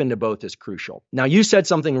ability to tap into both is crucial. Now, you said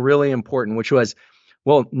something really important, which was,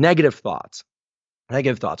 negative thoughts.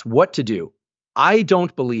 What to do? I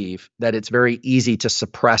don't believe that it's very easy to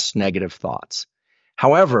suppress negative thoughts.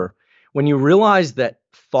 However, when you realize that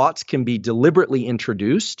thoughts can be deliberately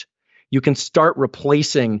introduced, you can start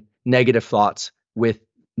replacing negative thoughts with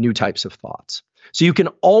new types of thoughts. So you can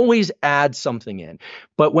always add something in.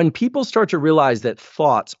 But when people start to realize that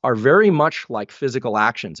thoughts are very much like physical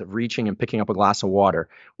actions of reaching and picking up a glass of water,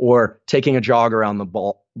 or taking a jog around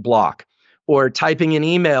the block, or typing an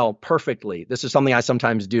email perfectly. This is something I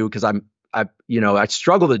sometimes do because I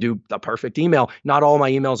struggle to do the perfect email. Not all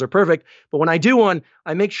my emails are perfect, but when I do one,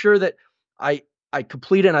 I make sure that I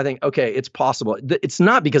complete it and I think, okay, it's possible. It's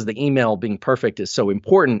not because the email being perfect is so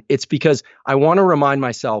important. It's because I want to remind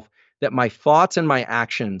myself that my thoughts and my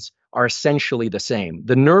actions are essentially the same.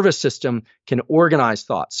 The nervous system can organize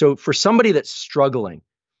thoughts. So for somebody that's struggling,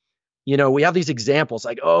 we have these examples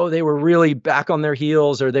like, oh, they were really back on their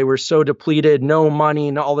heels, or they were so depleted, no money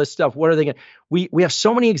and all this stuff. What are they going to? We have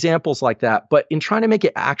so many examples like that. But in trying to make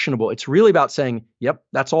it actionable, it's really about saying, yep,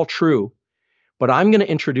 that's all true. But I'm going to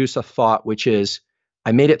introduce a thought, which is,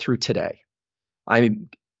 I made it through today.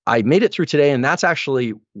 I made it through today, and that's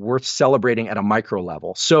actually worth celebrating at a micro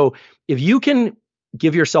level. So if you can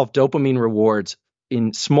give yourself dopamine rewards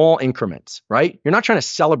in small increments, right? You're not trying to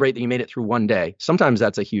celebrate that you made it through one day. Sometimes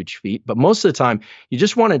that's a huge feat, but most of the time, you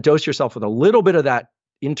just want to dose yourself with a little bit of that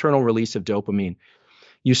internal release of dopamine.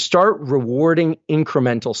 You start rewarding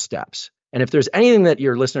incremental steps. And if there's anything that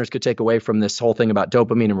your listeners could take away from this whole thing about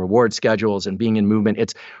dopamine and reward schedules and being in movement,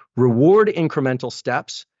 it's reward incremental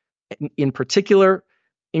steps, in particular,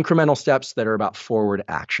 incremental steps that are about forward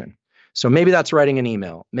action. So maybe that's writing an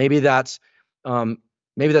email. Maybe that's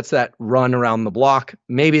that run around the block.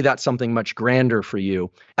 Maybe that's something much grander for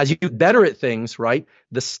you. As you get better at things, right,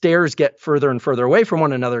 the stairs get further and further away from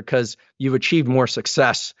one another because you've achieved more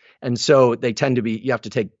success. And so they tend to be, you have to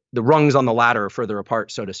take the rungs on the ladder further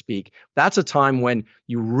apart, so to speak. That's a time when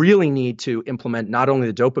you really need to implement not only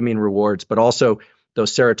the dopamine rewards, but also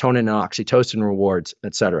those serotonin and oxytocin rewards,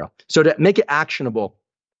 et cetera. So to make it actionable,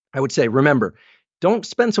 I would say, remember, don't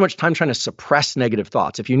spend so much time trying to suppress negative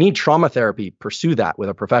thoughts. If you need trauma therapy, pursue that with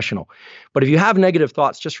a professional. But if you have negative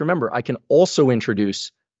thoughts, just remember, I can also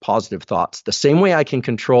introduce positive thoughts the same way I can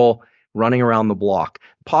control running around the block.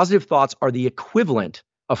 Positive thoughts are the equivalent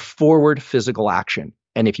of forward physical action.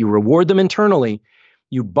 And if you reward them internally,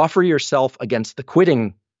 you buffer yourself against the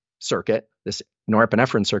quitting circuit, this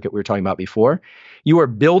norepinephrine circuit we were talking about before. You are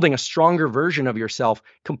building a stronger version of yourself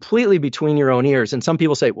completely between your own ears. And some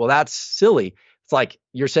people say, well, that's silly. It's like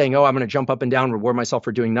you're saying, oh, I'm going to jump up and down, reward myself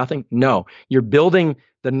for doing nothing. No, you're building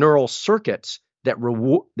the neural circuits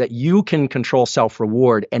that you can control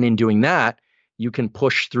self-reward. And in doing that, you can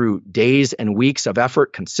push through days and weeks of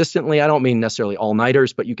effort consistently. I don't mean necessarily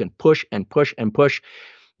all-nighters, but you can push and push and push.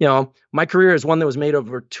 My career is one that was made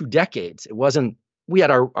over 2 decades. It wasn't, we had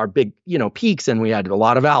our big, peaks and we had a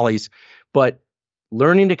lot of valleys, but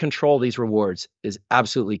learning to control these rewards is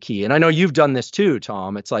absolutely key. And I know you've done this too,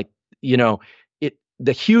 Tom. It's like,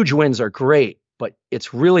 the huge wins are great, but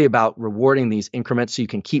it's really about rewarding these increments so you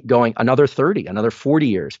can keep going another 30, another 40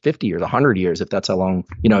 years, 50 years, 100 years, if that's how long,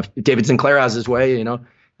 if David Sinclair has his way,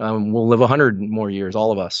 we'll live 100 more years,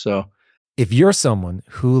 all of us. So if you're someone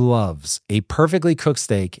who loves a perfectly cooked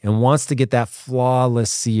steak and wants to get that flawless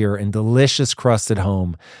sear and delicious crust at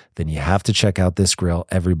home, then you have to check out this grill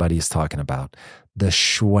everybody's talking about. the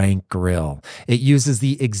Schwank Grill. It uses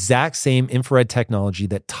the exact same infrared technology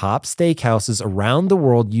that top steakhouses around the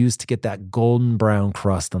world use to get that golden brown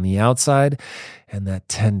crust on the outside and that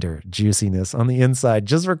tender juiciness on the inside.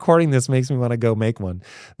 Just recording this makes me want to go make one.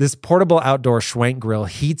 This portable outdoor Schwank Grill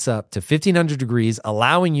heats up to 1500 degrees,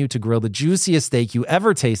 allowing you to grill the juiciest steak you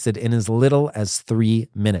ever tasted in as little as 3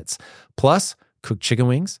 minutes. Plus, cook chicken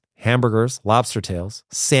wings, hamburgers, lobster tails,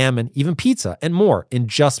 salmon, even pizza, and more in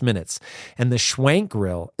just minutes. And the Schwank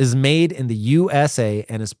Grill is made in the USA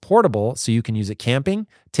and is portable, so you can use it camping,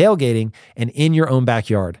 tailgating, and in your own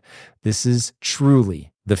backyard. This is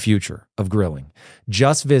truly the future of grilling.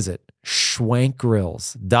 Just visit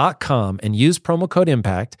schwankgrills.com and use promo code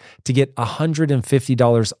IMPACT to get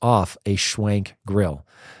 $150 off a Schwank Grill.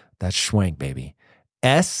 That's Schwank, baby.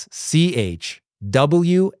 SCHWANK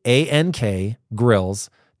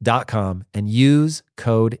grills.com and use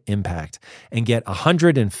code IMPACT and get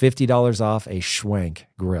 $150 off a Schwank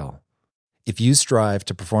Grill. If you strive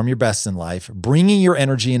to perform your best in life, bringing your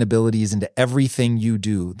energy and abilities into everything you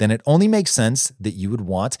do, then it only makes sense that you would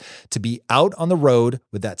want to be out on the road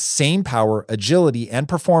with that same power, agility, and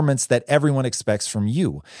performance that everyone expects from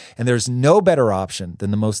you. And there's no better option than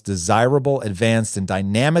the most desirable, advanced, and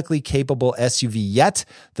dynamically capable SUV yet,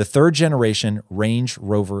 the third generation Range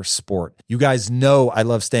Rover Sport. You guys know I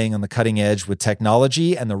love staying on the cutting edge with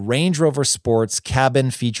technology, and the Range Rover Sport's cabin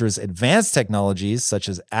features advanced technologies such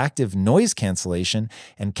as active noise cancellation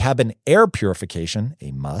and cabin air purification,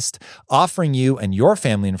 a must, offering you and your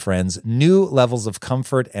family and friends new levels of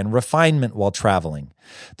comfort and refinement while traveling.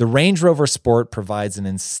 The Range Rover Sport provides an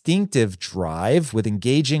instinctive drive with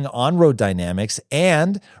engaging on-road dynamics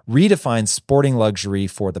and redefines sporting luxury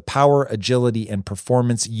for the power, agility, and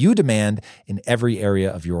performance you demand in every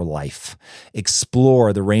area of your life.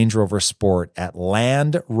 Explore the Range Rover Sport at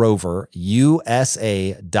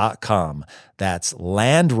LandRoverUSA.com. That's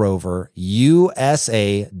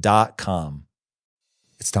LandRoverUSA.com.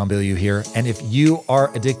 It's Tom Bilyeu here, and if you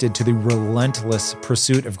are addicted to the relentless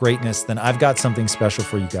pursuit of greatness, then I've got something special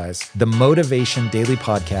for you guys. The Motivation Daily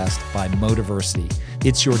Podcast by Motiversity.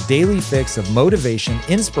 It's your daily fix of motivation,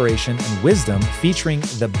 inspiration, and wisdom featuring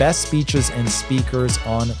the best speeches and speakers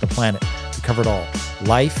on the planet. We cover it all.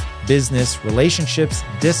 Life, business, relationships,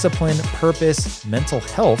 discipline, purpose, mental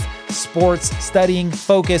health, sports, studying,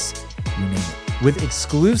 focus, you name it. With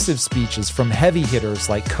exclusive speeches from heavy hitters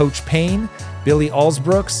like Coach Payne, Billy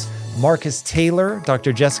Alsbrooks, Marcus Taylor,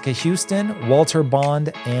 Dr. Jessica Houston, Walter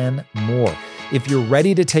Bond, and more. If you're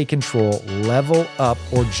ready to take control, level up,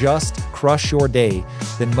 or just crush your day,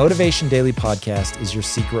 then Motivation Daily Podcast is your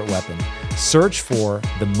secret weapon. Search for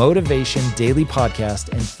the Motivation Daily Podcast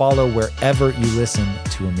and follow wherever you listen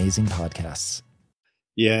to amazing podcasts.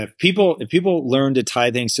 Yeah, if people learn to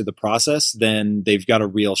tie things to the process, then they've got a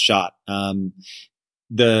real shot.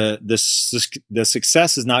 The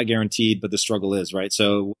success is not guaranteed, but the struggle is, right?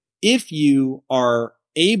 So if you are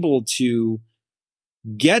able to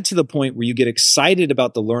get to the point where you get excited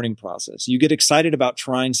about the learning process, you get excited about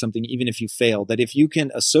trying something, even if you fail, that if you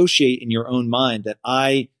can associate in your own mind that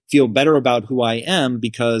I feel better about who I am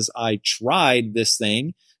because I tried this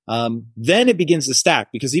thing, then it begins to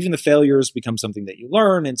stack, because even the failures become something that you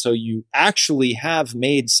learn. And so you actually have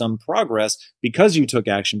made some progress because you took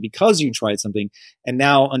action, because you tried something. And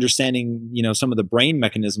now understanding, some of the brain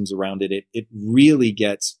mechanisms around it, it really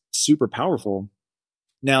gets super powerful.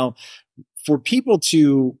 Now, for people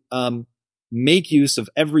to make use of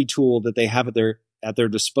every tool that they have at their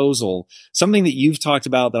disposal, something that you've talked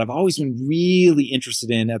about that I've always been really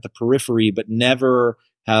interested in at the periphery, but never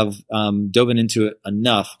have dove into it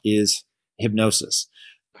enough, is hypnosis.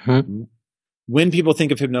 Mm-hmm. When people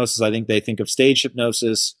think of hypnosis, I think they think of stage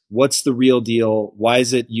hypnosis. What's the real deal? Why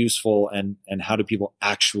is it useful? And how do people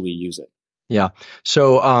actually use it? Yeah.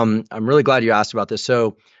 So I'm really glad you asked about this.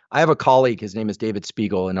 So I have a colleague, his name is David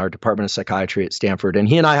Spiegel, in our Department of Psychiatry at Stanford. And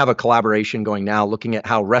he and I have a collaboration going now looking at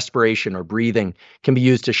how respiration or breathing can be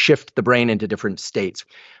used to shift the brain into different states.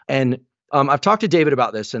 And I've talked to David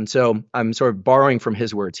about this, and so I'm sort of borrowing from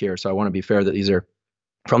his words here. So I want to be fair that these are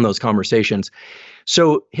from those conversations.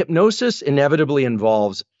 So hypnosis inevitably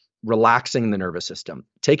involves relaxing the nervous system,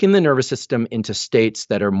 taking the nervous system into states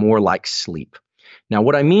that are more like sleep. Now,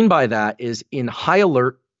 what I mean by that is in high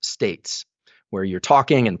alert states where you're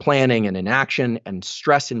talking and planning and in action and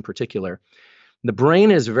stress in particular, the brain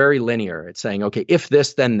is very linear. It's saying, okay, if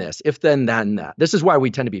this, then this, if then that. This is why we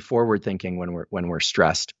tend to be forward thinking when we're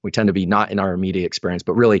stressed. We tend to be not in our immediate experience,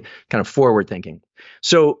 but really kind of forward thinking.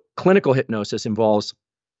 So clinical hypnosis involves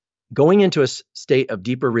going into a state of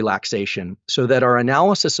deeper relaxation so that our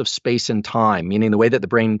analysis of space and time, meaning the way that the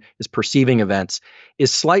brain is perceiving events,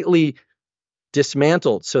 is slightly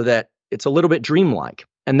dismantled so that it's a little bit dreamlike.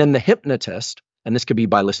 And then the hypnotist, and this could be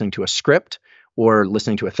by listening to a script or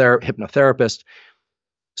listening to a hypnotherapist,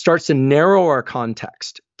 starts to narrow our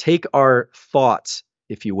context, take our thoughts,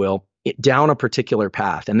 if you will, down a particular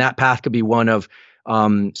path. And that path could be one of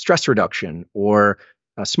stress reduction or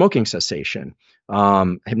smoking cessation.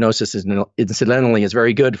 Hypnosis incidentally is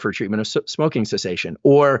very good for treatment of smoking cessation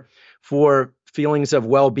or for feelings of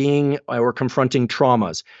well-being or confronting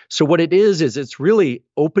traumas. So what it is it's really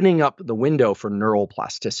opening up the window for neural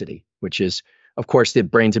plasticity, which is, of course, the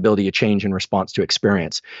brain's ability to change in response to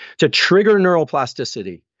experience. To trigger neural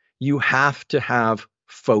plasticity, you have to have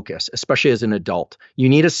focus, especially as an adult. You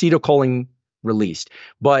need acetylcholine released,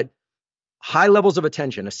 but high levels of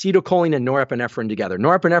attention, acetylcholine and norepinephrine together.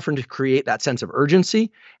 Norepinephrine to create that sense of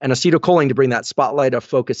urgency, and acetylcholine to bring that spotlight of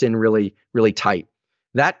focus in really, really tight.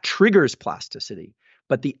 That triggers plasticity.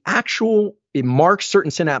 But it marks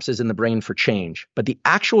certain synapses in the brain for change. But the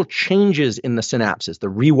actual changes in the synapses, the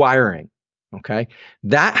rewiring, okay,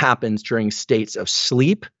 that happens during states of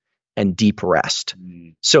sleep and deep rest.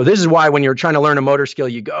 So this is why when you're trying to learn a motor skill,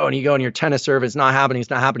 you go and your tennis serve, it's not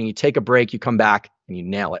happening. You take a break, you come back and you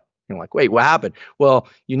nail it. You're like, wait, what happened? Well,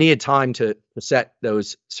 you needed time to set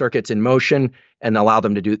those circuits in motion and allow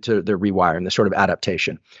them to do their rewiring, the sort of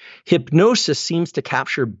adaptation. Hypnosis seems to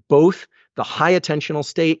capture both the high attentional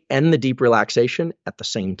state and the deep relaxation at the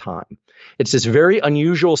same time. It's this very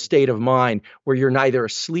unusual state of mind where you're neither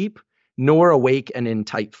asleep nor awake and in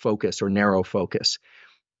tight focus or narrow focus.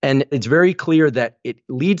 And it's very clear that it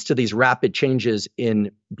leads to these rapid changes in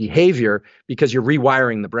behavior because you're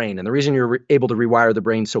rewiring the brain. And the reason you're able to rewire the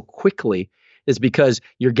brain so quickly is because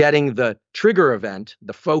you're getting the trigger event,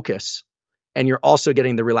 the focus, and you're also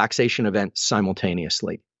getting the relaxation event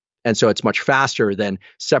simultaneously. And so it's much faster than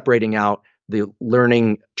separating out the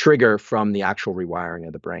learning trigger from the actual rewiring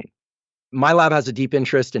of the brain. My lab has a deep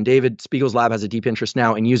interest, and David Spiegel's lab has a deep interest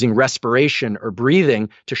now in using respiration or breathing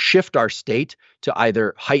to shift our state to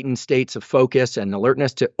either heightened states of focus and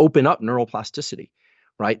alertness to open up neural plasticity,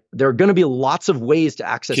 right? There are going to be lots of ways to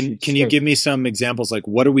access. Can you give me some examples? Like,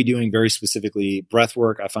 what are we doing very specifically? Breath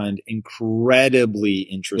work, I find incredibly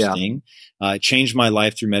interesting. Yeah. It changed my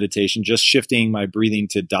life through meditation. Just shifting my breathing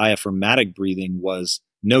to diaphragmatic breathing was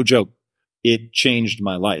no joke. It changed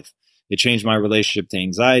my life. It changed my relationship to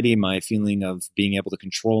anxiety, my feeling of being able to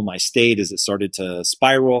control my state as it started to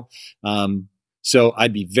spiral. So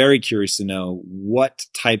I'd be very curious to know, what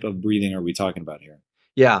type of breathing are we talking about here?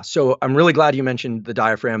 Yeah, so I'm really glad you mentioned the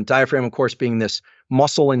diaphragm. Diaphragm, of course, being this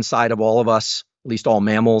muscle inside of all of us, at least all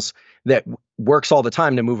mammals, that works all the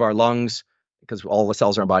time to move our lungs, because all the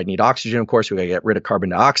cells in our body need oxygen. Of course, we got to get rid of carbon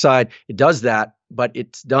dioxide. It does that, but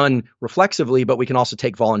it's done reflexively, but we can also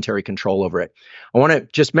take voluntary control over it. I want to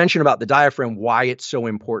just mention about the diaphragm, why it's so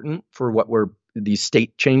important for these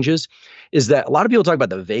state changes, is that a lot of people talk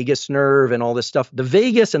about the vagus nerve and all this stuff. The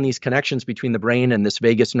vagus and these connections between the brain and this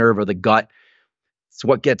vagus nerve or the gut, it's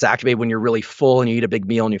what gets activated when you're really full and you eat a big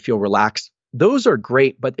meal and you feel relaxed. Those are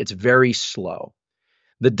great, but it's very slow.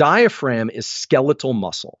 The diaphragm is skeletal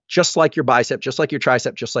muscle, just like your bicep, just like your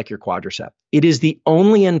tricep, just like your quadricep. It is the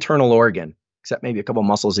only internal organ, except maybe a couple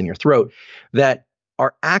muscles in your throat, that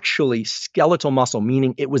are actually skeletal muscle,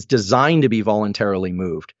 meaning it was designed to be voluntarily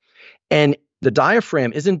moved. And the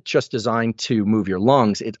diaphragm isn't just designed to move your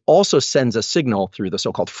lungs. It also sends a signal through the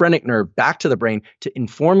so-called phrenic nerve back to the brain to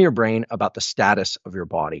inform your brain about the status of your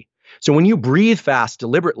body. So when you breathe fast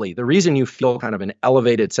deliberately, the reason you feel kind of an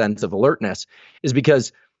elevated sense of alertness is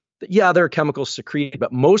because, yeah, there are chemicals secreted,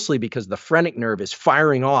 but mostly because the phrenic nerve is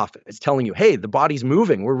firing off. It's telling you, hey, the body's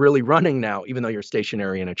moving. We're really running now, even though you're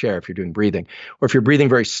stationary in a chair if you're doing breathing. Or if you're breathing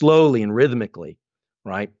very slowly and rhythmically,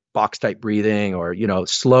 right? Box type breathing or,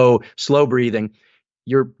 slow breathing.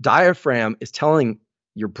 Your diaphragm is telling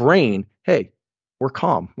your brain, hey, we're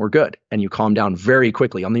calm, we're good. And you calm down very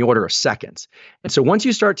quickly on the order of seconds. And so once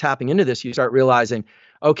you start tapping into this, you start realizing,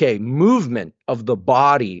 okay, movement of the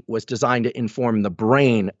body was designed to inform the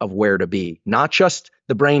brain of where to be, not just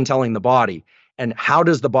the brain telling the body. And how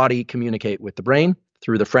does the body communicate with the brain?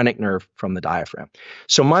 Through the phrenic nerve from the diaphragm.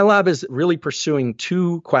 So my lab is really pursuing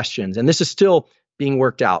two questions, and this is still being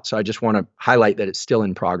worked out. So I just want to highlight that it's still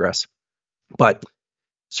in progress. But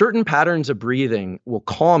certain patterns of breathing will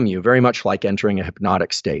calm you very much like entering a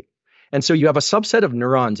hypnotic state. And so you have a subset of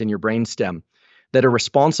neurons in your brainstem that are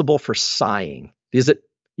responsible for sighing.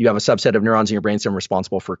 You have a subset of neurons in your brainstem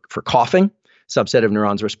responsible for coughing, subset of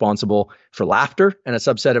neurons responsible for laughter, and a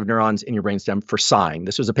subset of neurons in your brainstem for sighing.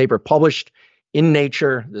 This was a paper published in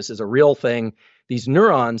Nature. This is a real thing. These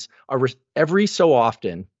neurons are every so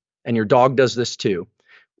often, and your dog does this too,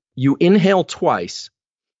 you inhale twice,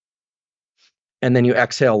 and then you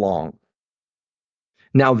exhale long.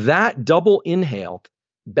 Now that double inhale,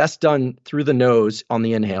 best done through the nose on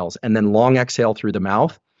the inhales, and then long exhale through the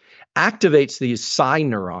mouth, activates these psi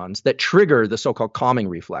neurons that trigger the so-called calming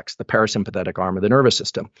reflex, the parasympathetic arm of the nervous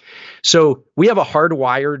system. So we have a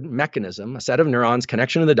hardwired mechanism, a set of neurons,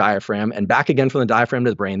 connection to the diaphragm, and back again from the diaphragm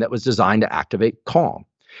to the brain that was designed to activate calm.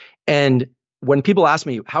 And when people ask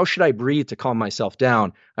me, how should I breathe to calm myself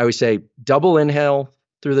down? I always say double inhale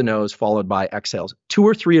through the nose followed by exhales. 2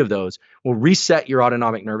 or 3 of those will reset your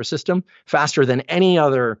autonomic nervous system faster than any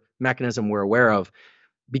other mechanism we're aware of,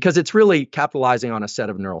 because it's really capitalizing on a set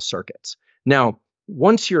of neural circuits. Now,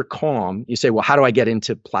 once you're calm, you say, well, how do I get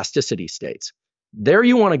into plasticity states? There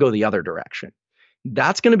you want to go the other direction.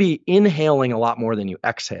 That's going to be inhaling a lot more than you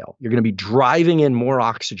exhale. You're going to be driving in more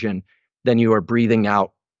oxygen than you are breathing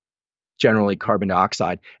out, generally carbon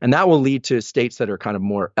dioxide. And that will lead to states that are kind of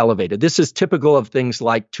more elevated. This is typical of things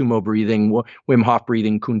like Tumo breathing, Wim Hof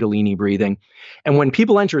breathing, Kundalini breathing. And when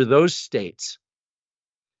people enter those states,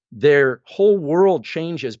 their whole world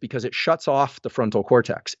changes because it shuts off the frontal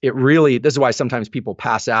cortex. This is why sometimes people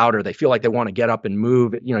pass out or they feel like they want to get up and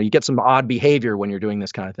move. You get some odd behavior when you're doing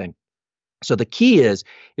this kind of thing. So the key is,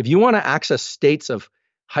 if you want to access states of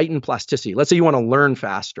heightened plasticity, let's say you want to learn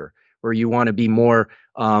faster, or you want to be more,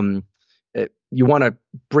 you want to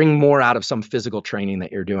bring more out of some physical training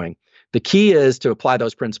that you're doing. The key is to apply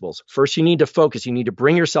those principles. First, you need to focus. You need to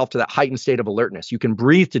bring yourself to that heightened state of alertness. You can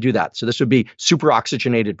breathe to do that. So this would be super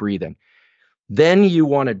oxygenated breathing. Then you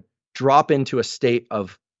want to drop into a state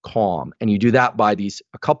of calm. And you do that by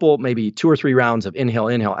a couple, maybe 2 or 3 rounds of inhale,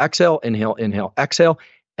 inhale, exhale, inhale, inhale, exhale.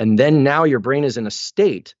 And then now your brain is in a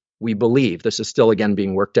state, we believe, this is still again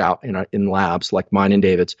being worked out in labs like mine and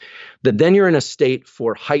David's, that then you're in a state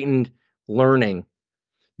for heightened learning,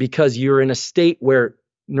 because you're in a state where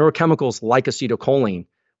neurochemicals like acetylcholine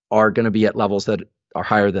are going to be at levels that are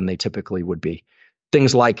higher than they typically would be.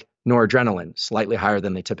 Things like noradrenaline, slightly higher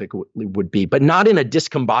than they typically would be, but not in a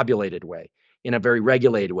discombobulated way, in a very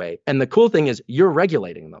regulated way. And the cool thing is you're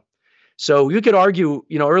regulating them. So you could argue,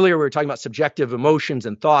 earlier we were talking about subjective emotions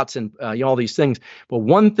and thoughts and all these things, but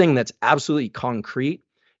one thing that's absolutely concrete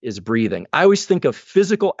is breathing. I always think of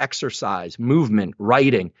physical exercise, movement,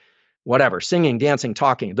 writing, whatever, singing, dancing,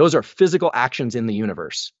 talking. Those are physical actions in the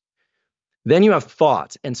universe. Then you have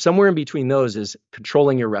thoughts, and somewhere in between those is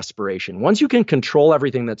controlling your respiration. Once you can control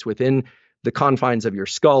everything that's within the confines of your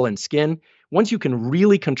skull and skin, once you can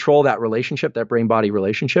really control that relationship, that brain-body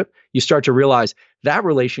relationship, you start to realize that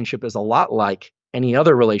relationship is a lot like any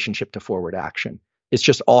other relationship to forward action. It's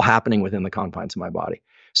just all happening within the confines of my body.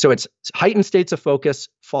 So it's heightened states of focus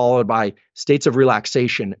followed by states of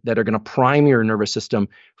relaxation that are going to prime your nervous system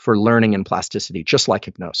for learning and plasticity, just like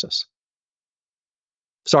hypnosis.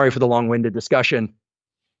 Sorry for the long-winded discussion.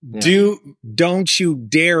 Yeah. Don't you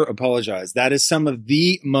dare apologize. That is some of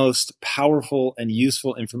the most powerful and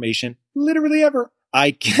useful information literally ever.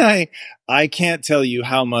 I can't tell you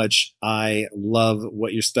how much I love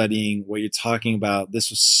what you're studying, what you're talking about. This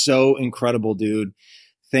was so incredible, dude.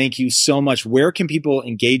 Thank you so much. Where can people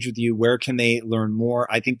engage with you? Where can they learn more?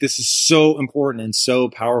 I think this is so important and so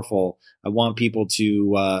powerful. I want people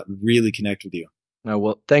to really connect with you. Oh,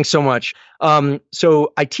 well, thanks so much.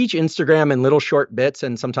 So I teach Instagram in little short bits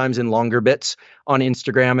and sometimes in longer bits on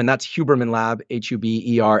Instagram, and that's Huberman Lab,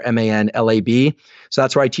 Hubermanlab. So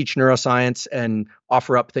that's where I teach neuroscience and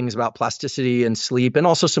offer up things about plasticity and sleep, and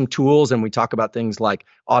also some tools. And we talk about things like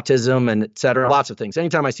autism and et cetera, lots of things.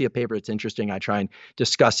 Anytime I see a paper that's interesting, I try and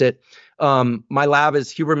discuss it. My lab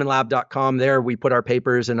is hubermanlab.com. There we put our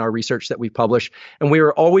papers and our research that we publish. And we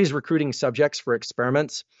are always recruiting subjects for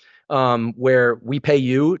experiments. Where we pay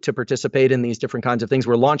you to participate in these different kinds of things.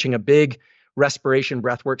 We're launching a big respiration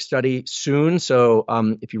breathwork study soon. So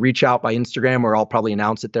if you reach out by Instagram, or I'll probably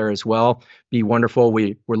announce it there as well, be wonderful.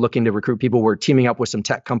 We're looking to recruit people. We're teaming up with some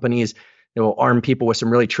tech companies that will arm people with some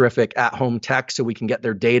really terrific at-home tech so we can get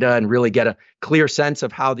their data and really get a clear sense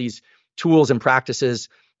of how these tools and practices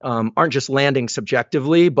aren't just landing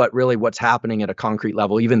subjectively, but really what's happening at a concrete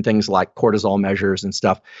level, even things like cortisol measures and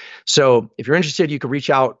stuff. So if you're interested, you can reach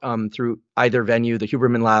out through either venue, the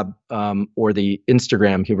Huberman Lab or the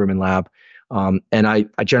Instagram Huberman Lab. And I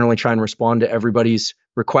generally try and respond to everybody's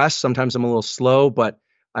requests. Sometimes I'm a little slow, but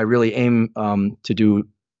I really aim to do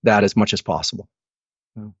that as much as possible.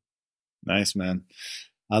 Nice, man.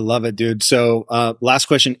 I love it, dude. So last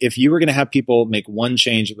question. If you were going to have people make one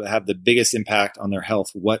change that would have the biggest impact on their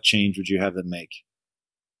health, what change would you have them make?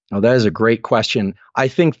 Oh, that is a great question. I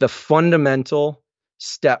think the fundamental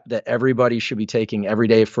step that everybody should be taking every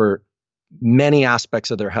day for many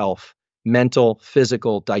aspects of their health, mental,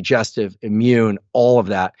 physical, digestive, immune, all of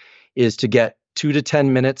that, is to get 2 to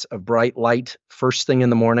 10 minutes of bright light first thing in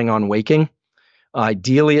the morning on waking.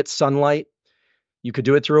 Ideally, it's sunlight. You could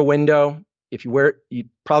do it through a window. If you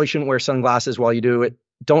probably shouldn't wear sunglasses while you do it.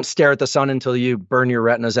 Don't stare at the sun until you burn your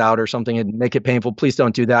retinas out or something and make it painful. Please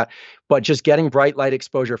don't do that. But just getting bright light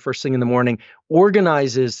exposure first thing in the morning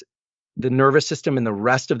organizes the nervous system and the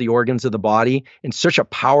rest of the organs of the body in such a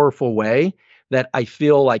powerful way that I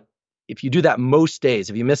feel like if you do that most days,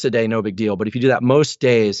 if you miss a day, no big deal. But if you do that most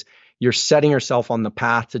days, you're setting yourself on the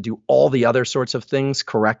path to do all the other sorts of things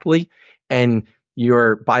correctly. And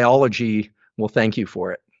your biology will thank you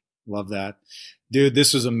for it. Love that. Dude,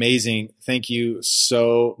 this was amazing. Thank you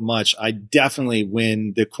so much. I definitely,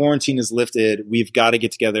 when the quarantine is lifted, we've got to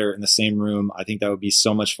get together in the same room. I think that would be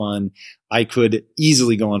so much fun. I could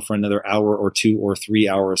easily go on for another hour or 2 or 3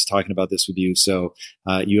 hours talking about this with you. So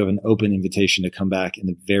you have an open invitation to come back in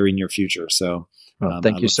the very near future. So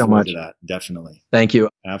thank you so much. to that. Definitely. Thank you.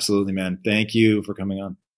 Absolutely, man. Thank you for coming on.